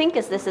what we think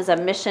is this is a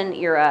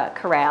Mission-era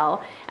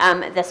corral.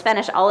 The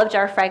Spanish olive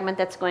jar fragment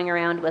that's going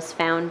around was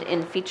found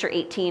in feature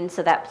 18,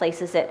 so that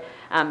places it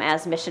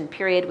as Mission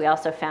period. We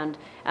also found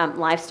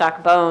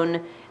livestock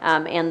bone,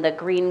 and the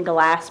green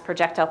glass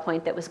projectile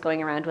point that was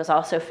going around was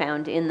also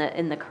found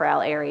in the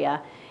corral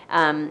area.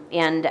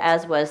 And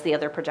as was the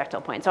other projectile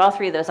point. So all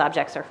three of those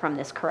objects are from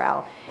this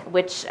corral,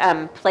 which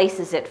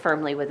places it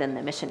firmly within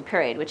the Mission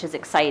period, which is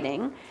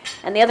exciting.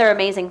 And the other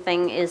amazing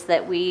thing is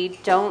that we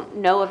don't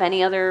know of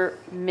any other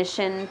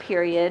Mission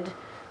period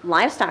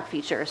livestock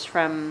features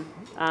from,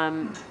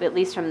 at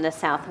least from the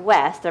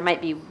Southwest. There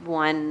might be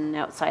one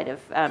outside of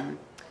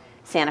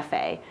Santa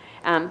Fe,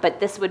 but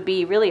this would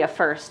be really a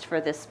first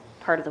for this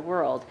part of the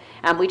world.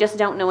 We just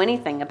don't know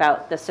anything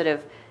about the sort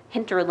of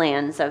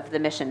hinterlands of the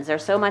missions.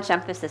 There's so much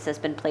emphasis has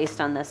been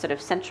placed on the sort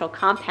of central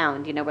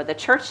compound, where the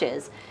church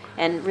is,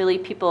 and really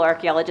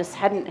archaeologists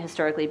hadn't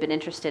historically been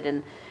interested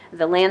in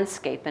the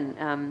landscape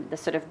and the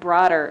sort of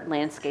broader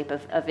landscape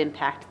of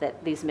impact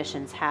that these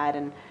missions had,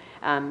 and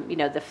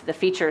the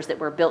features that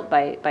were built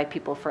by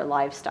people for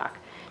livestock.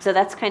 So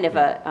that's kind of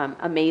a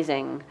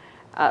amazing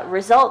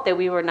result that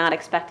we were not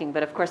expecting.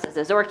 But of course, as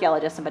a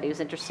zooarchaeologist, somebody who's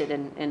interested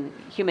in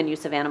human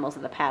use of animals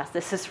in the past,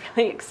 this is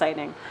really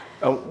exciting.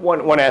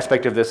 One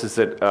aspect of this is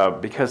that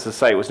because the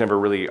site was never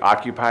really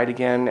occupied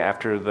again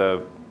after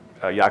the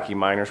Yaqui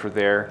miners were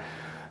there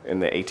in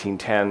the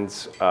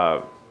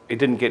 1810s. It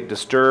didn't get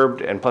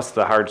disturbed, and plus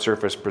the hard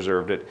surface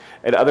preserved it.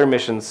 At other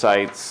mission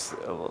sites,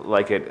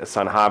 like at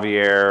San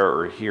Javier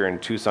or here in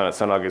Tucson at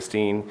San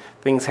Agustin,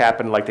 things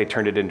happened like they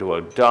turned it into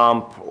a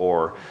dump,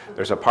 or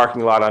there's a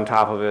parking lot on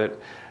top of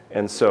it.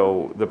 And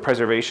so the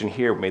preservation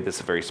here made this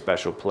a very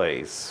special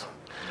place.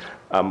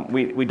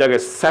 We dug a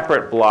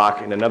separate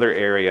block in another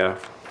area,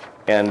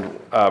 and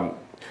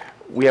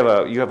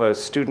you have a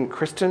student,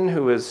 Kristen,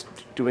 who is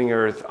doing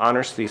her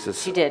honors thesis.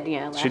 She did,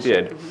 yeah. She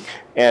did, Mm-hmm.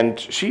 and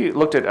she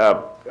looked at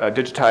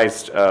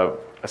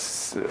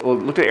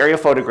looked at aerial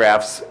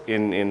photographs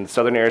in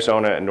southern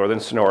Arizona and northern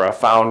Sonora,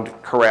 found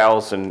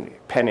corrals and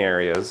pen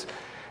areas,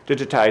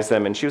 digitized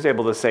them, and she was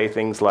able to say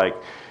things like,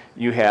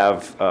 you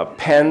have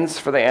pens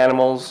for the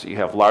animals, you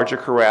have larger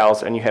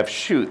corrals, and you have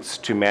chutes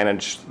to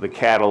manage the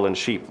cattle and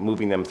sheep,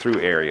 moving them through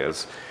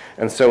areas.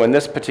 And so in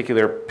this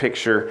particular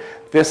picture,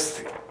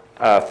 this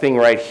thing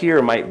right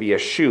here might be a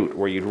chute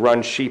where you'd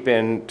run sheep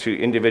into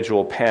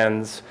individual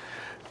pens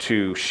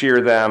to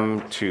shear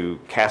them, to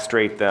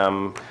castrate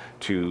them,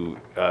 to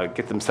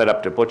get them set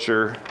up to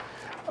butcher.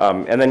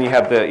 And then you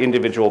have the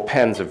individual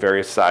pens of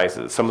various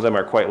sizes. Some of them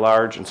are quite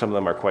large and some of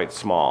them are quite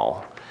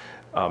small.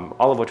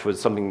 All of which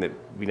was something that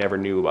we never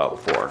knew about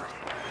before.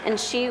 And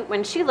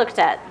when she looked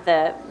at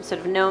the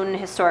sort of known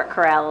historic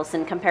corrals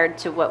and compared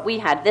to what we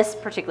had, this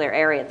particular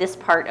area, this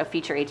part of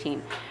Feature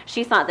 18,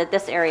 she thought that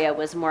this area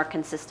was more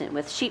consistent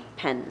with sheep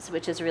pens,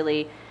 which is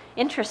really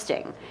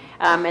interesting.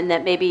 And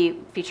that maybe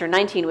Feature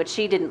 19, which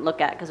she didn't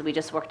look at because we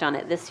just worked on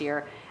it this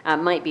year,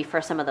 might be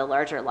for some of the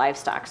larger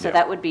livestock. So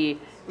that would be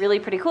really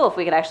pretty cool if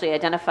we could actually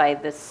identify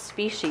this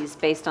species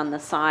based on the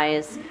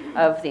size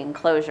of the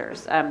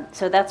enclosures.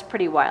 So that's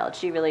pretty wild.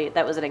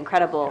 That was an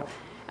incredible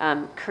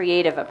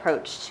creative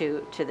approach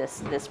to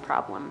this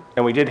problem.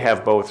 And we did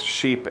have both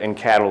sheep and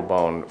cattle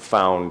bone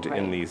found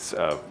in these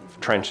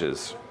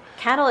trenches.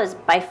 Cattle is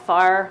by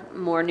far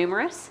more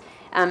numerous,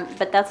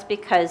 but that's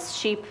because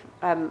sheep,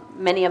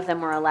 many of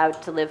them were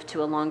allowed to live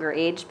to a longer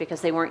age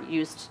because they weren't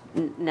used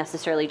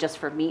necessarily just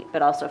for meat,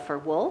 but also for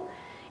wool.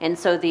 And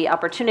so the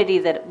opportunity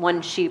that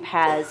one sheep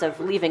has of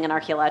leaving an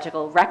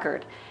archaeological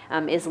record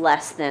is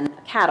less than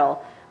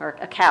cattle or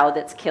a cow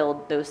that's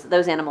killed.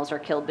 Those animals are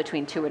killed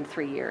between 2 and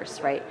 3 years,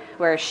 right?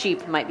 Whereas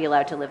sheep might be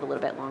allowed to live a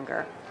little bit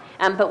longer.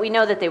 But we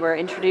know that they were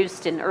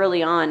introduced and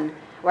early on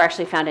were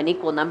actually found in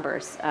equal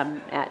numbers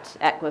at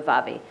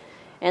Guevavi.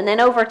 And then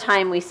over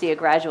time, we see a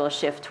gradual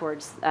shift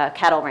towards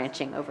cattle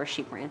ranching over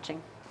sheep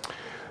ranching.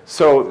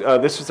 So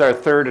this is our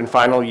third and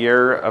final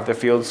year of the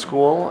field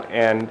school,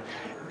 and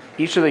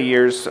each of the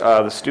years,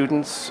 the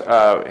students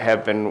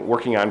have been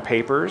working on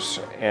papers,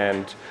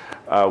 and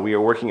we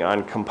are working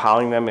on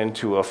compiling them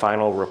into a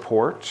final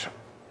report,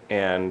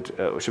 and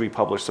it should be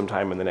published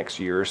sometime in the next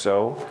year or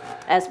so.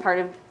 As part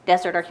of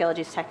Desert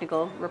Archaeology's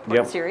technical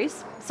report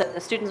series. So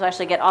the students will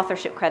actually get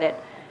authorship credit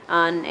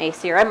on a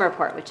CRM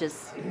report, which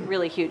is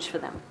really huge for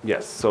them.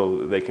 Yes,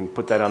 so they can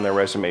put that on their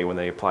resume when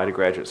they apply to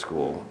graduate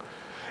school.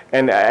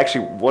 And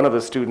actually, one of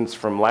the students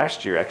from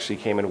last year actually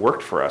came and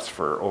worked for us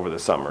over the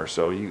summer.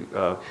 So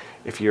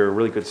if you're a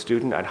really good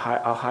student,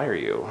 I'll hire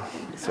you.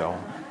 So,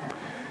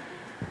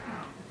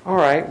 all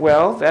right,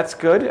 well, that's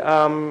good.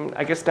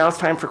 I guess now it's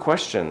time for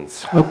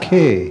questions.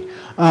 Okay.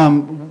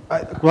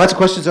 Lots of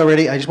questions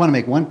already. I just want to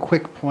make one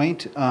quick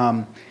point.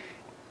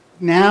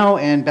 Now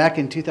and back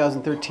in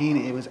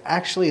 2013, it was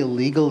actually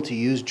illegal to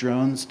use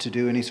drones to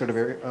do any sort of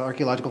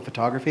archaeological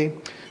photography.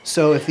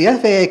 So if the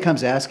FAA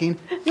comes asking,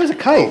 it was a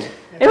kite.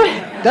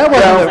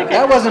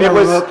 That wasn't a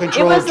remote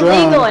control drone. It was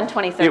legal in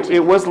 2013.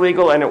 It was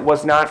legal, and it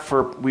was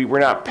not we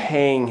were not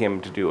paying him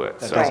to do it.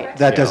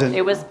 That doesn't.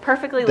 It was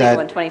perfectly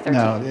legal in 2013.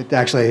 No,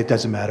 it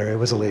doesn't matter. It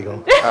was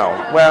illegal.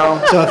 Oh,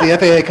 well. So if the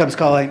FAA comes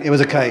calling, it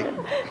was a kite.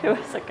 It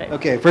was a kite.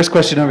 Okay, first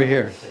question over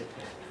here.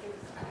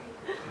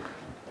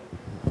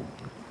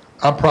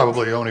 I'm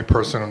probably the only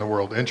person in the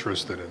world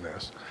interested in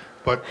this,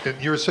 but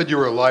you said you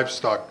were a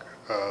livestock,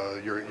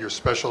 your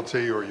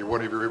specialty or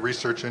one of your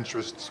research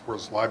interests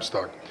was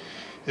livestock.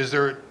 Is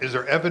there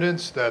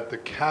evidence that the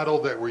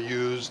cattle that were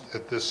used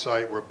at this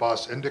site were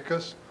Bos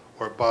indicus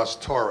or Bos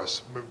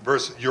taurus,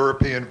 versus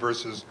European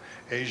versus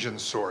Asian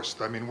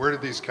sourced? I mean, where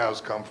did these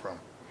cows come from?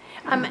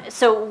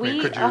 So we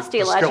the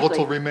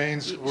skeletal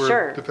remains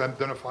were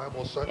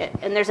identifiable as such?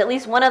 And there's at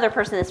least one other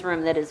person in this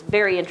room that is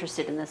very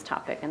interested in this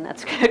topic, and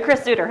that's Chris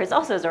Zutter, who's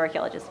also an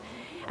archaeologist.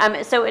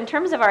 So in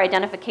terms of our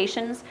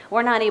identifications,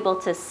 we're not able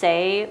to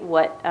say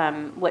what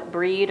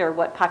breed or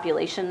what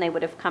population they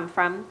would have come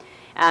from.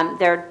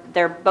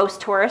 They're Bos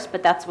taurus,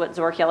 but that's what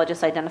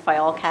zooarchaeologists identify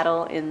all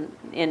cattle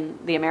in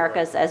the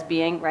Americas as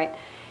being, right?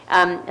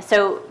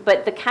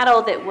 But the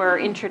cattle that were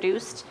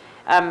introduced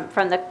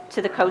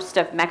to the coast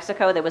of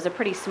Mexico, there was a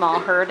pretty small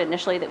herd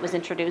initially that was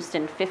introduced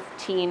in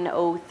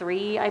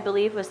 1503, I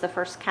believe, was the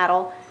first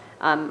cattle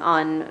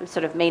on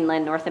sort of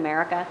mainland North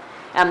America.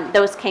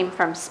 Those came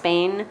from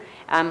Spain.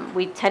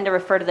 We tend to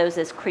refer to those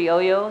as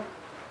criollos,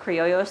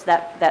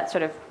 that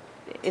sort of,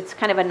 it's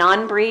kind of a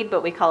non-breed,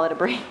 but we call it a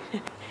breed.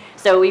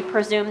 So we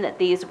presume that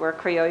these were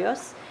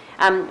criollos.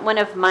 One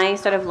of my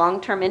sort of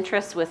long-term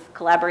interests with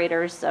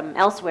collaborators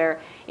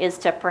elsewhere is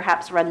to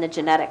perhaps run the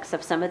genetics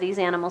of some of these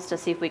animals to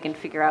see if we can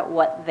figure out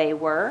what they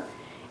were,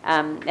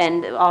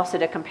 and also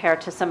to compare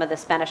to some of the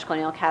Spanish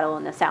colonial cattle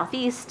in the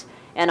southeast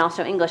and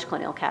also English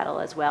colonial cattle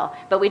as well.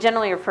 But we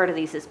generally refer to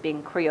these as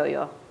being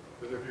criollo.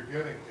 But if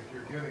you're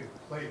getting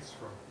plates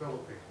from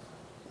Philippines,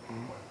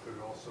 one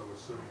could also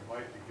assume you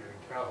might be getting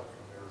cattle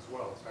from there as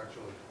well. It's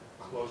actually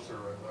closer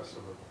and less of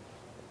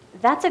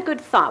a... That's a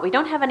good thought. We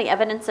don't have any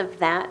evidence of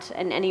that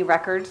in any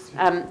records.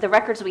 The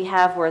records we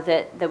have were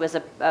that there was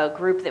a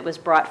group that was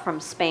brought from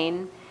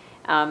Spain,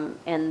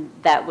 and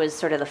that was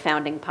sort of the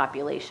founding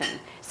population.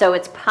 So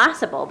it's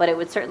possible, but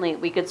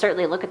we could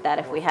certainly look at that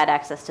if we had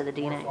access to the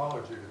DNA.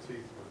 Morphology, the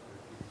teeth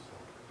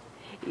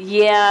would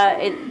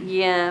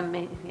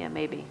be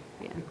Maybe.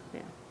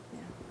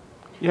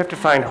 You have to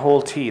find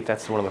whole teeth.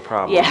 That's one of the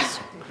problems.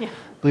 Yeah. I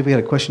believe we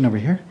had a question over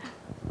here.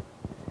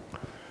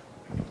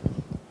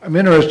 I'm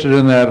interested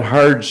in that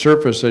hard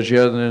surface that you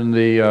had in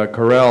the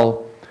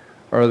corral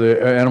or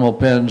the animal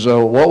pens.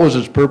 What was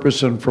its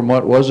purpose and from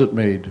what was it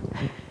made?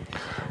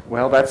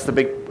 Well, that's the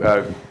big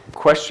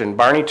question.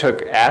 Barney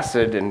took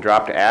acid and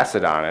dropped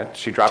acid on it.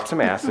 She dropped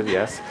some acid,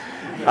 yes,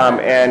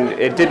 and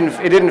it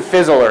didn't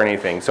fizzle or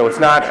anything. So it's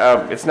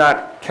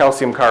not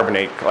calcium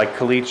carbonate like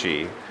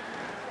caliche.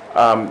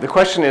 The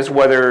question is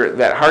whether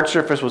that hard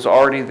surface was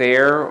already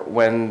there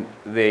when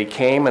they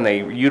came and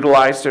they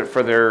utilized it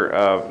for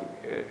their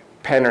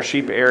pen or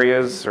sheep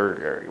areas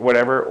or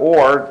whatever,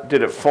 or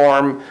did it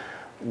form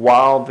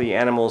while the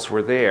animals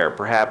were there?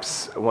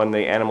 Perhaps when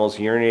the animals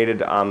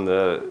urinated on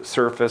the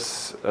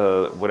surface,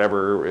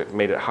 whatever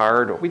made it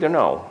hard. We don't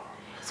know.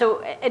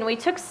 So, and we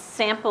took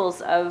samples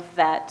of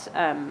that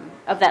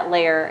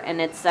layer, and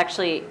it's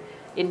actually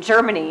in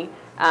Germany.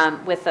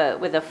 With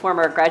a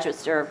former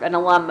graduate or an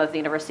alum of the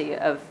University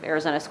of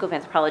Arizona School of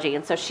Anthropology,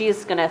 and so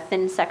she's going to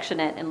thin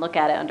section it and look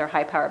at it under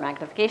high power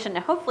magnification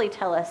and hopefully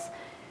tell us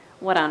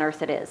what on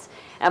earth it is.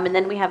 And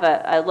then we have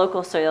a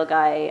local soil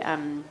guy,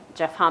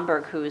 Jeff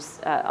Homburg, who's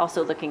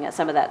also looking at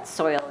some of that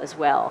soil as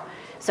well.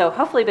 So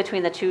hopefully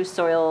between the two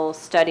soil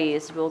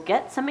studies, we'll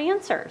get some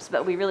answers,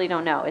 but we really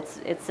don't know.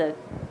 It's a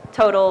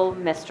total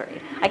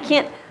mystery. I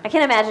can't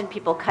imagine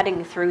people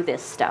cutting through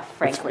this stuff,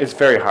 frankly. It's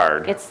very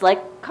hard. It's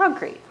like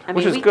concrete. I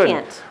Which mean, is we good.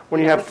 can't.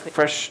 When you have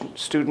fresh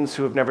students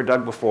who have never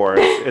dug before,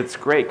 it's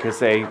great because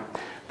they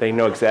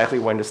know exactly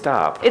when to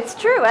stop. It's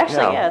true, actually.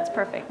 Yeah. Yeah, it's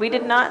perfect. They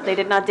did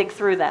not dig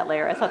through that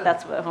layer. I thought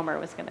that's what Homer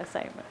was going to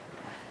say. But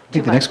I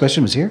think the next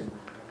question was here.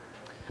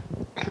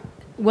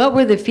 What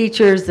were the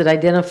features that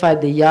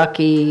identified the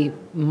Yaqui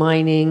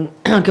mining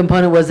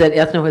component? Was it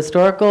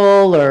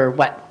ethnohistorical or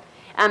what?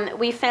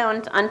 We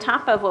found on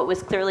top of what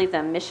was clearly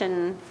the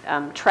mission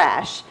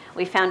trash,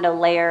 we found a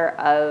layer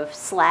of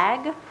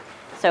slag,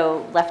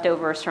 so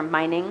leftovers from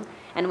mining,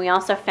 and we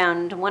also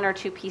found one or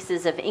two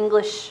pieces of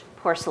English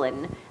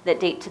porcelain that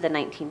date to the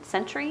 19th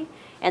century,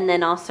 and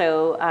then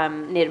also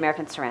Native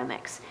American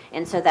ceramics.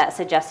 And so that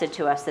suggested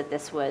to us that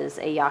this was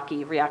a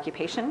Yaqui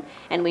reoccupation.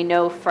 And we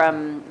know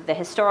from the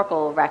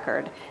historical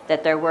record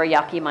that there were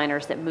Yaqui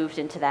miners that moved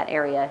into that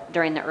area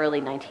during the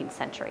early 19th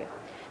century.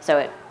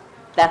 So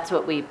that's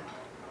what we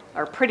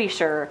are pretty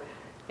sure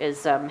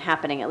is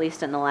happening, at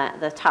least in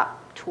the top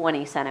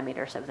 20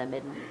 centimeters of the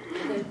midden.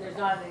 There's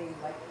not any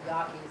like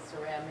Yaqui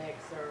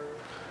ceramics or...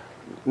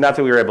 Not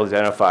that we were able to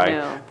identify.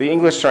 No. The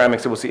English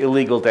ceramics, it was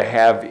illegal to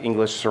have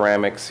English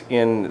ceramics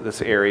in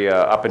this area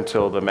up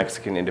until the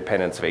Mexican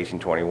independence of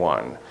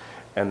 1821.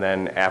 And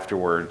then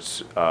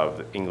afterwards,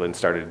 England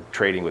started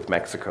trading with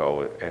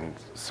Mexico, and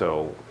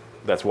so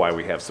that's why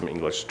we have some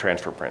English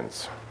transfer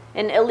prints.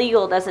 And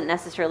illegal doesn't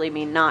necessarily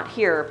mean not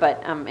here,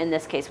 but in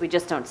this case, we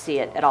just don't see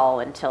it at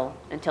all until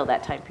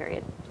that time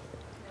period.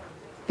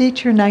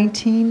 Feature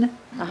 19,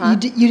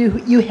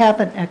 you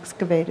haven't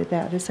excavated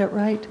that, is that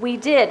right? We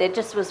did. It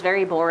just was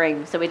very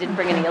boring, so we didn't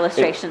bring any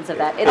illustrations of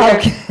that.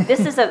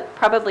 This is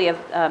probably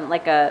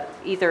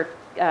either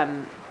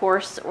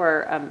horse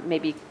or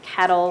maybe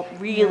cattle,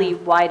 really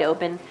wide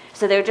open.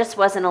 So there just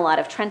wasn't a lot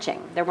of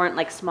trenching. There weren't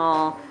like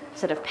small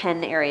sort of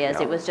pen areas.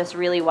 No. It was just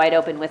really wide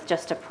open with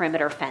just a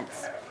perimeter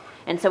fence.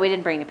 And so we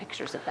didn't bring any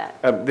pictures of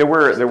that. There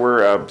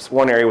were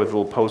one area with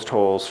little post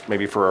holes,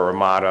 maybe for a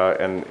ramada,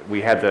 and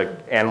we had the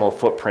animal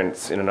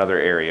footprints in another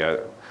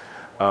area.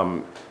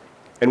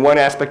 And one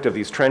aspect of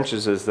these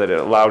trenches is that it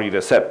allowed you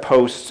to set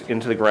posts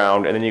into the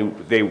ground, and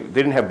then they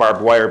didn't have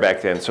barbed wire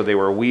back then, so they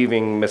were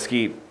weaving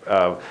mesquite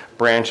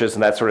branches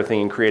and that sort of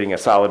thing and creating a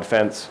solid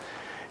fence.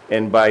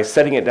 And by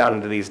setting it down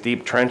into these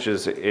deep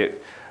trenches,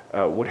 it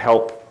would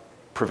help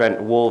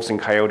prevent wolves and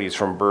coyotes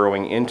from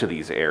burrowing into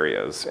these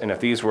areas. And if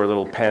these were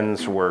little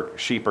pens where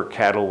sheep or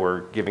cattle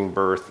were giving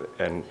birth,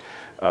 and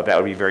that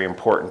would be very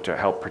important to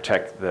help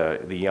protect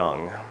the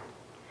young.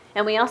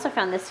 And we also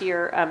found this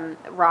year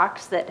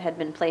rocks that had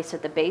been placed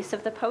at the base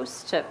of the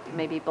posts to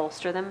maybe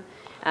bolster them.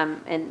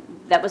 And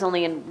that was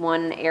only in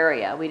one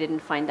area. We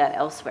didn't find that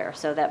elsewhere.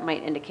 So that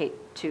might indicate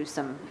to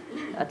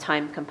a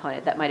time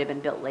component that might have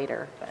been built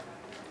later. But.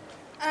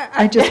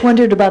 I just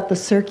wondered about the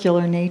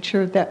circular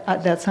nature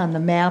that's on the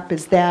map.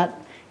 Is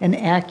that an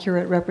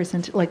accurate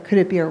representation? Like, could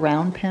it be a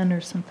round pen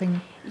or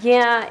something?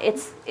 Yeah,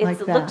 it Like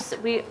looks,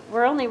 that.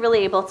 we're only really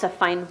able to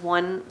find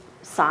one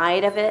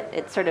side of it.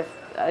 It's sort of,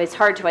 it's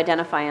hard to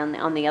identify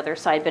on the other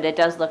side, but it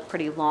does look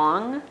pretty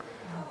long.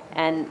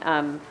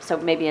 And so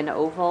maybe an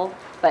oval,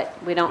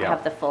 but we don't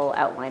have the full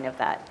outline of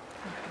that.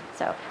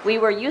 So we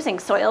were using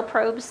soil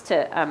probes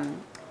to,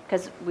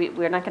 because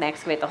we're not going to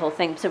excavate the whole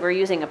thing, so we're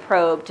using a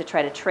probe to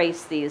try to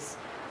trace these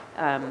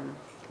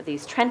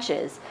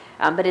trenches.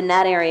 But in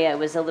that area, it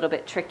was a little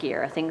bit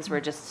trickier. Things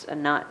were just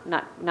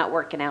not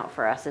working out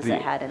for us as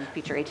it had in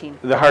Feature 18.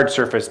 The hard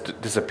surface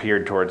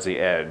disappeared towards the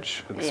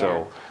edge, and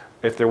so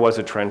if there was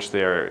a trench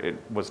there, it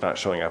was not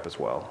showing up as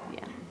well.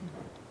 Yeah.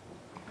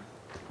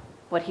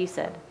 What he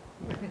said.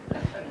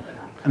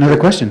 Another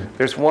question?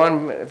 There's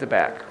one at the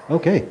back.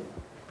 Okay.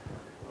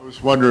 I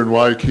was wondering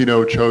why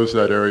Kino chose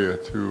that area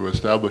to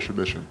establish a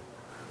mission.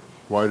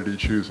 Why did he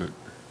choose it?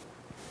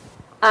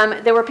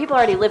 There were people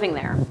already living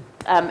there,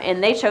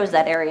 and they chose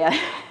that area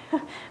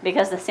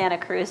because the Santa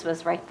Cruz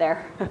was right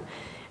there.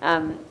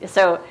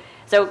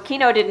 So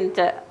Kino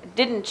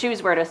didn't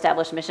choose where to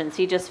establish missions.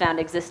 He just found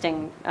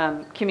existing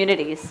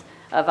communities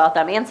of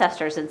Altam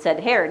ancestors and said,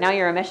 "Here, now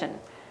you're a mission."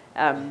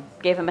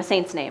 Gave them a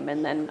saint's name,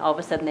 and then all of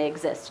a sudden they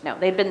exist. No,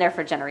 they'd been there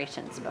for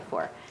generations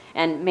before,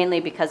 and mainly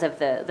because of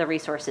the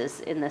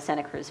resources in the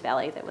Santa Cruz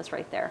Valley that was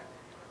right there.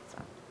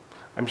 So.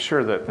 I'm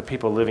sure that the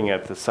people living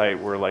at the site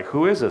were like,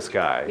 "Who is this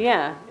guy?"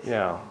 Yeah.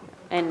 Yeah.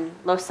 And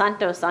Los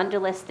Santos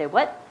Angeles de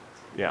what?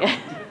 Yeah.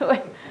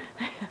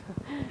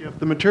 If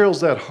the material's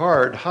that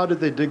hard, how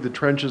did they dig the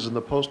trenches and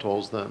the post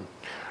holes then?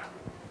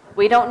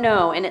 We don't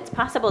know, and it's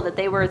possible that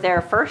they were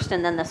there first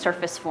and then the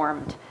surface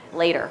formed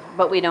later,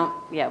 but we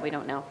don't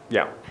know.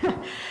 Yeah.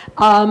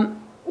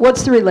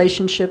 What's the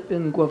relationship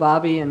in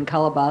Guevavi and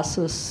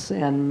Calabasas,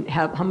 and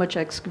how much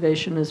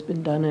excavation has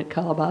been done at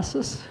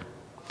Calabasas?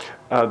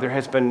 There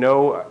has been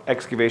no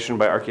excavation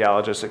by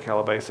archaeologists at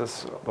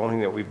Calabasas. The only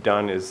thing that we've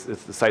done is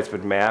the site's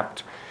been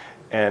mapped,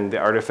 and the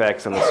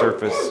artifacts on the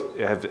surface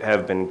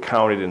have been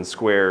counted in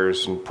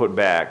squares and put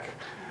back.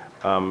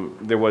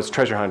 There was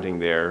treasure hunting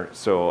there,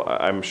 so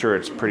I'm sure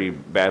it's pretty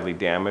badly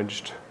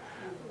damaged.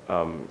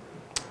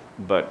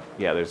 But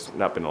yeah, there's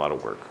not been a lot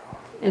of work.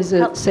 Is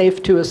it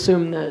safe to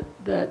assume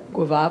that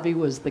Guevavi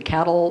was the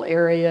cattle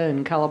area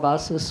and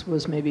Calabasas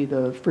was maybe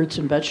the fruits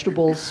and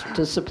vegetables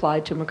to supply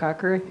to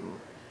Makakari?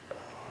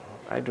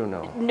 I don't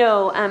know.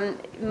 No,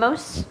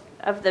 most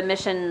of the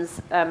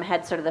missions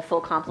had sort of the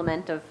full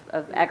complement of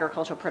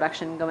agricultural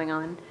production going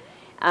on,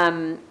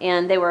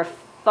 and they were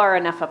far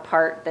enough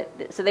apart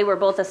so they were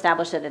both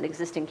established at an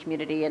existing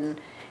community, and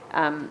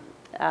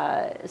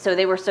so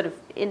they were sort of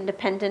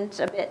independent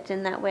a bit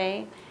in that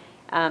way.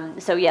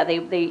 So yeah,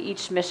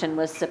 each mission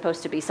was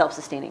supposed to be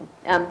self-sustaining.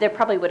 There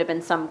probably would have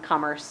been some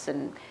commerce,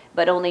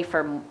 but only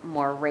for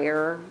more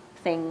rare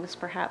things,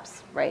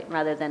 perhaps, right,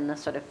 rather than the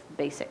sort of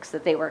basics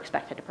that they were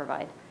expected to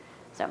provide.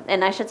 So,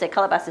 and I should say,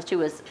 Calabasas too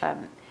was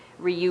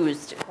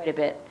reused quite a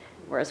bit,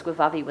 whereas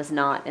Guevavi was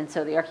not, and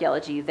so the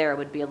archaeology there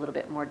would be a little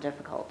bit more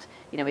difficult.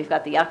 You know, we've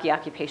got the Yaqui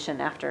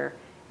occupation after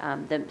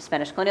the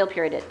Spanish colonial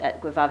period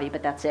at Guevavi,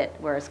 but that's it,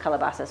 whereas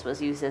Calabasas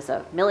was used as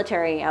a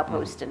military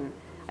outpost and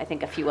I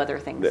think a few other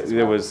things as well.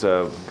 There was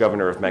a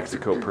governor of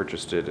Mexico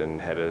purchased it and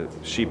had a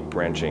sheep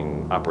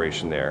ranching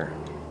operation there.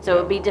 So it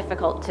would be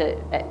difficult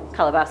at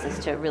Calabasas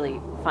to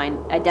really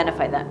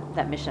identify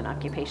that mission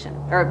occupation,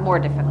 or more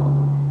difficult.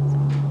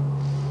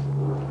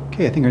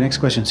 Okay, I think our next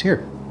question's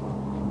here.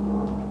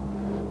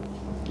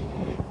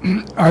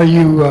 Are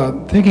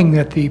you thinking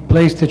that the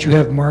place that you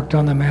have marked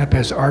on the map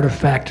as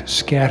artifact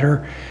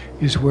scatter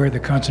is where the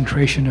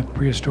concentration of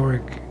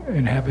prehistoric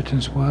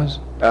inhabitants was?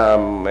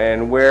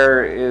 And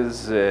where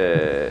is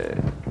it?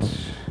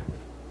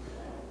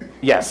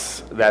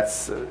 Yes,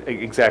 that's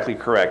exactly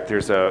correct.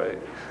 There's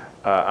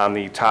on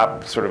the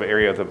top sort of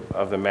area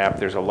of the map,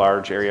 there's a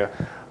large area.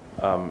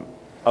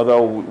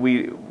 Although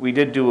we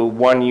did do a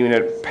 1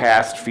 unit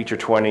past Feature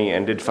 20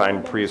 and did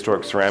find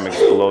prehistoric ceramics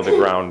below the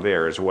ground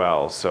there as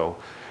well. So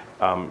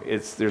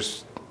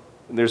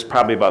there's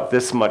probably about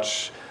this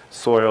much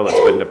soil that's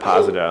been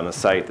deposited on the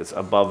site that's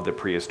above the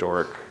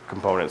prehistoric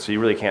component, so you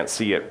really can't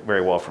see it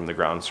very well from the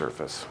ground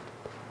surface.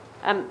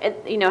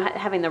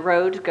 Having the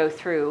road go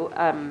through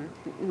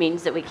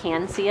means that we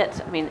can see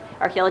it. I mean,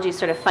 archaeology is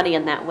sort of funny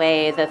in that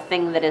way. The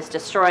thing that is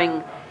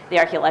destroying the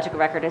archaeological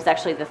record is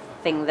actually the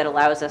thing that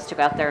allows us to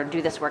go out there and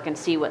do this work and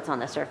see what's on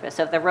the surface.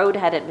 So if the road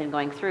hadn't been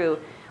going through,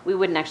 we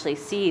wouldn't actually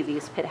see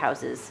these pit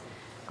houses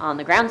on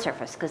the ground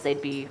surface because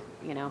they'd be,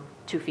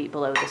 2 feet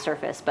below the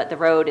surface. But the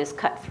road is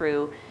cut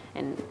through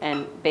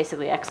and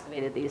basically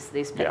excavated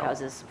these pit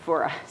houses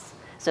for us.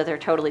 So they're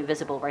totally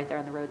visible right there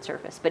on the road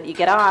surface. But you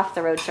get off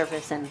the road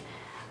surface and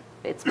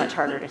it's much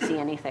harder to see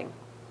anything.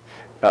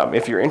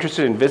 If you're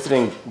interested in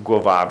visiting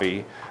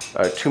Guevavi,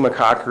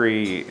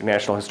 Tumakakari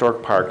National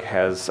Historic Park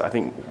has, I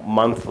think,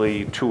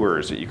 monthly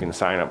tours that you can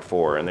sign up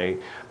for, and they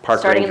park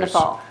Starting in rangers, the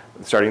fall.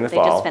 starting the They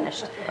fall. just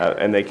finished.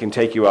 And they can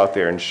take you out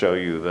there and show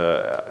you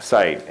the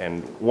site.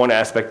 And one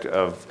aspect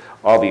of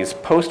all these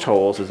post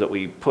holes is that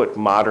we put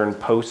modern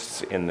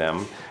posts in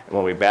them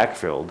when we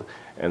backfilled.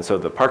 And so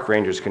the park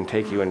rangers can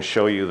take you and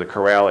show you the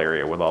corral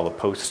area with all the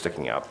posts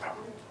sticking up.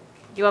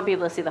 You won't be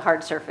able to see the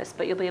hard surface,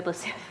 but you'll be able to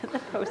see the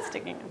post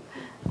sticking up.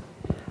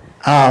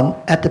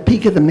 At the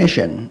peak of the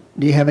mission,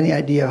 do you have any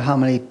idea of how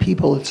many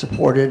people it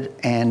supported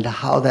and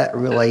how that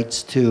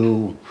relates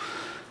to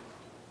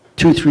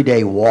 2-3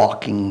 day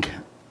walking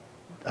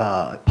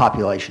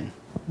population?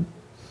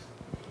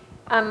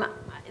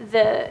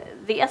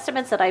 The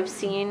estimates that I've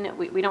seen,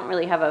 we don't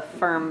really have a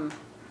firm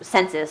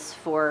census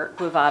for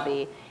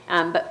Guevavi,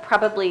 but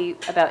probably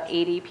about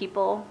 80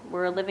 people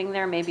were living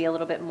there, maybe a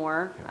little bit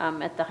more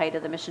at the height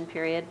of the mission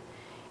period.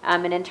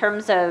 And in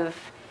terms of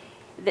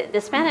the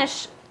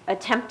Spanish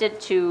attempted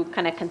to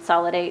kind of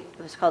consolidate,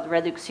 it was called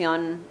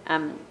reducción,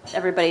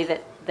 everybody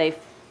that they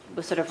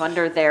was sort of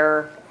under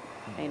their,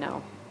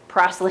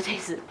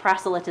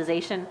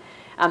 proselytization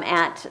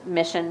at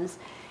missions.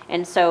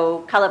 And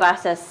so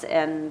Calabasas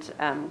and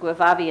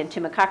Guevavi and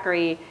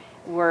Tumacacari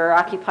were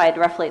occupied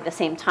roughly at the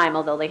same time,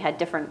 although they had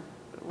different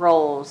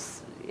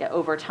roles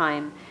over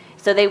time.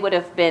 So they would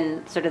have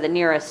been sort of the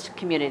nearest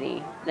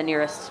community, the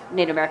nearest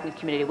Native American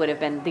community would have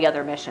been the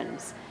other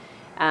missions.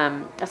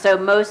 So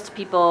most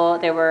people,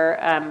 there were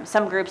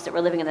some groups that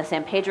were living in the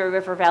San Pedro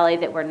River Valley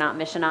that were not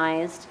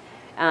missionized,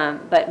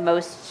 but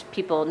most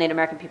people, Native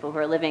American people who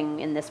are living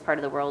in this part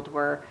of the world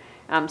were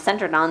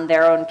centered on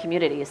their own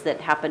communities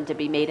that happened to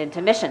be made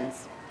into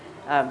missions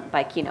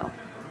by Kino.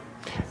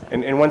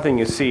 And one thing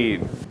you see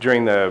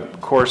during the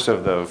course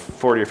of the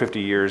 40 or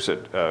 50 years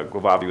that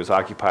Guevavi was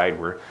occupied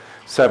were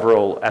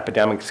several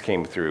epidemics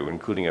came through,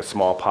 including a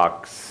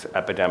smallpox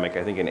epidemic,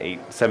 I think in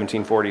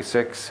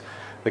 1746,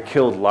 that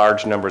killed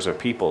large numbers of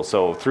people.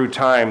 So through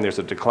time, there's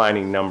a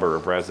declining number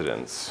of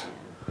residents.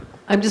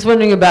 I'm just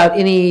wondering about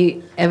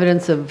any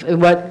evidence of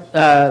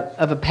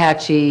of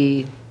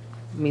Apache.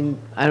 I mean,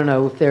 I don't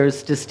know if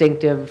there's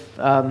distinctive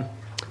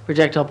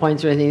projectile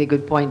points or anything that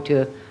could point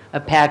to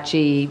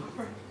Apache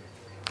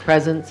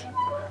presence.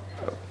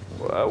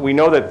 We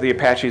know that the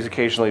Apaches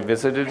occasionally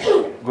visited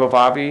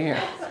Guevavi,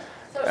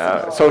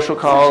 social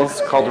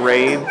calls called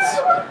raids.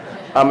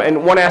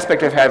 And one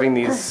aspect of having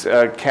these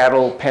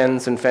cattle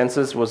pens and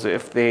fences was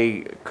if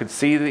they could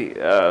see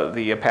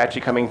the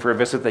Apache coming for a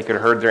visit, they could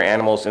herd their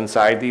animals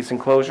inside these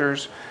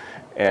enclosures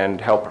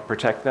and help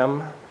protect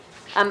them.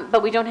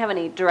 But we don't have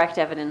any direct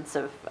evidence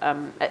of,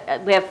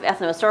 we have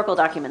ethnohistorical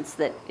documents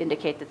that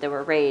indicate that there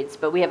were raids,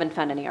 but we haven't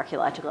found any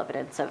archaeological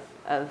evidence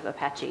of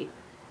Apache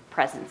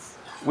presence.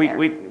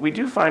 We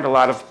do find a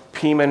lot of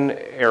Piman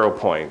arrow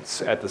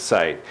points at the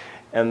site,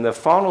 and the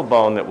faunal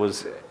bone that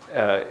was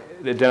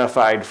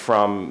identified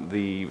from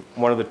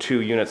one of the two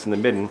units in the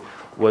midden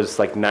was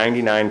like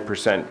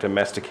 99%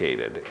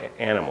 domesticated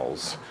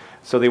animals.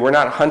 So they were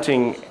not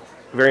hunting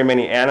very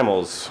many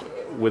animals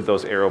with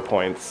those arrow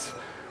points.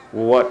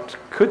 What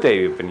could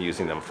they have been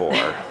using them for?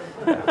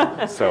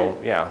 So,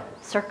 yeah.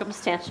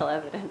 Circumstantial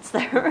evidence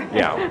there.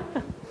 Yeah.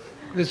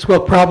 This will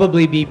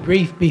probably be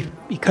brief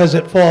because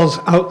it falls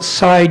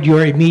outside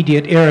your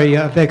immediate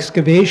area of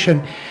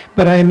excavation,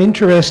 but I'm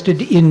interested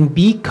in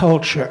bee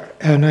culture,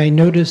 and I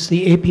notice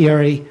the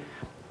apiary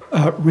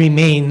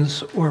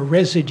remains or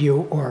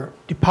residue or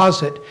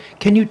deposit.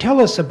 Can you tell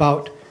us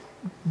about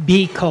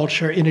bee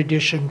culture in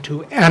addition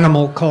to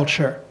animal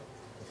culture?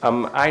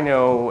 I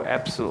know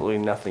absolutely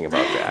nothing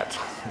about that.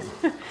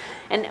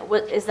 And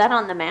is that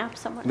on the map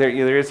somewhere?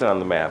 There is it on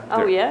the map.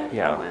 Oh, yeah?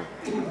 Yeah. Oh, wow.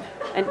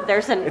 And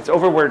there's It's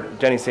over where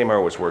Denny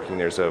Seymour was working.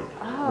 There's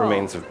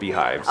remains of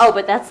beehives. Oh,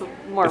 but that's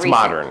more it's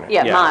recent. Modern.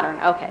 Yeah, modern.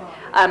 Okay.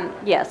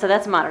 Yeah, so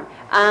that's modern.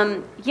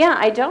 Yeah,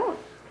 I don't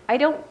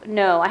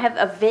know. I have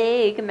a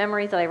vague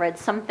memory that I read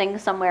something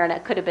somewhere, and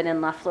it could have been in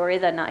La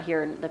Florida, not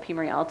here in the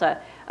Pimeria Alta,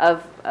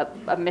 of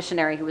a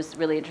missionary who was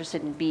really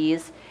interested in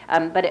bees.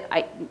 But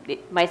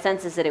my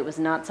sense is that it was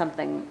not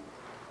something.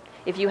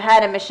 If you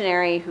had a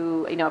missionary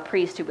who, a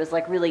priest who was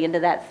like really into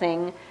that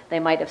thing, they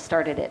might have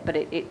started it. But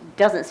it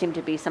doesn't seem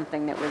to be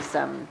something that was,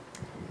 sort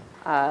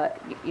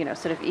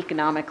of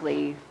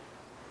economically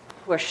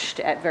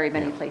pushed at very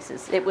many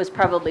places. It was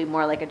probably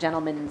more like a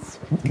gentleman's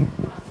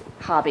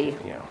hobby.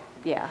 Yeah.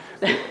 Yeah.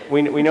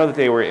 We know that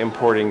they were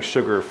importing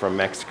sugar from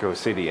Mexico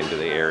City into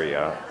the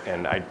area,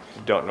 and I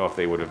don't know if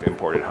they would have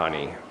imported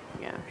honey.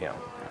 Yeah. Yeah.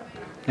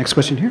 Next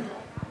question here.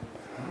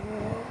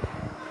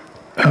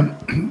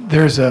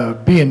 There's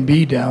a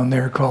B&B down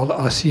there called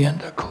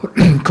Hacienda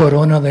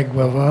Corona de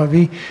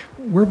Guevavi.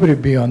 Where would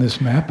it be on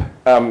this map?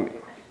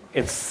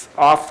 It's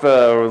off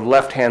the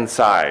left-hand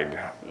side.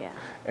 Yeah.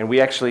 And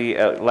we actually,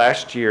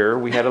 last year,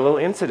 we had a little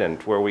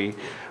incident where we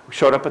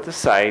showed up at the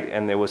site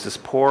and there was this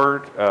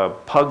poor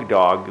pug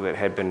dog that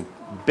had been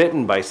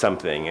bitten by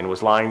something and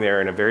was lying there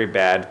in a very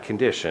bad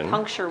condition.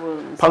 Puncture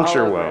wounds.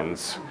 Puncture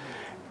wounds.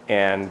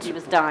 And he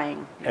was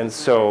dying. And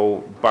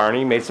so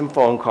Barney made some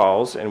phone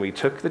calls and we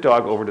took the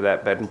dog over to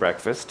that bed and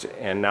breakfast,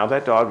 and now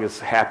that dog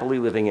is happily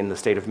living in the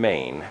state of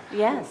Maine.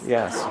 Yes.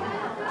 Yes.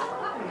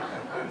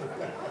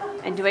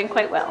 and doing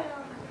quite well.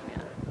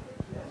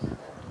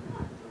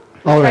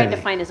 All Trying to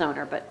right. find his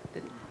owner, but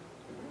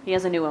he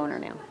has a new owner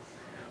now.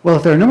 Well,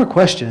 if there are no more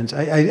questions,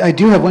 I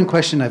do have one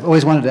question I've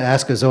always wanted to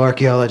ask a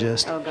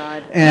zooarchaeologist. Oh,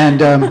 God. And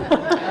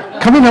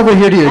coming over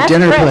here to your Ask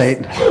dinner Chris.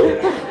 plate,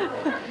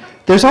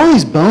 there's all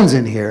these bones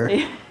in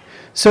here.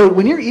 So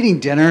when you're eating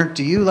dinner,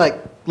 do you like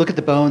look at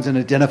the bones and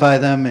identify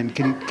them? And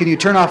can you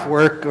turn off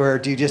work, or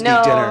do you just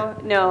eat dinner?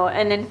 No.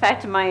 And in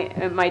fact,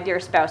 my dear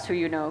spouse, who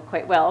you know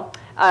quite well,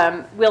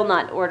 will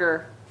not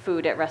order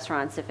food at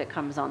restaurants if it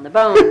comes on the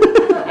bone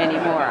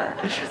anymore.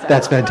 So.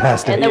 That's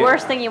fantastic. And the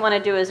worst thing you want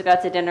to do is go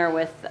out to dinner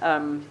with,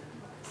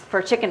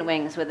 for chicken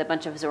wings with a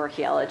bunch of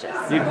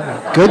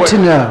zooarchaeologists. Good to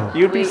know.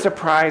 You'd be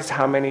surprised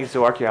how many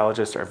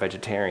zooarchaeologists are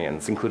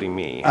vegetarians, including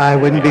me. I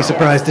wouldn't be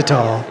surprised at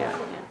all.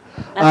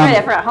 That's right,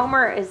 I forgot.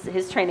 Homer,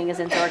 his training is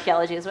in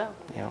zooarchaeology as well.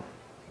 Yeah.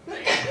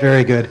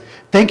 Very good.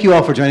 Thank you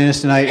all for joining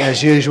us tonight.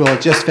 As usual,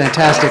 just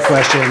fantastic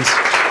questions.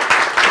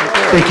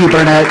 Thank you,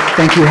 Barnet.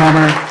 Thank you,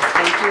 Homer.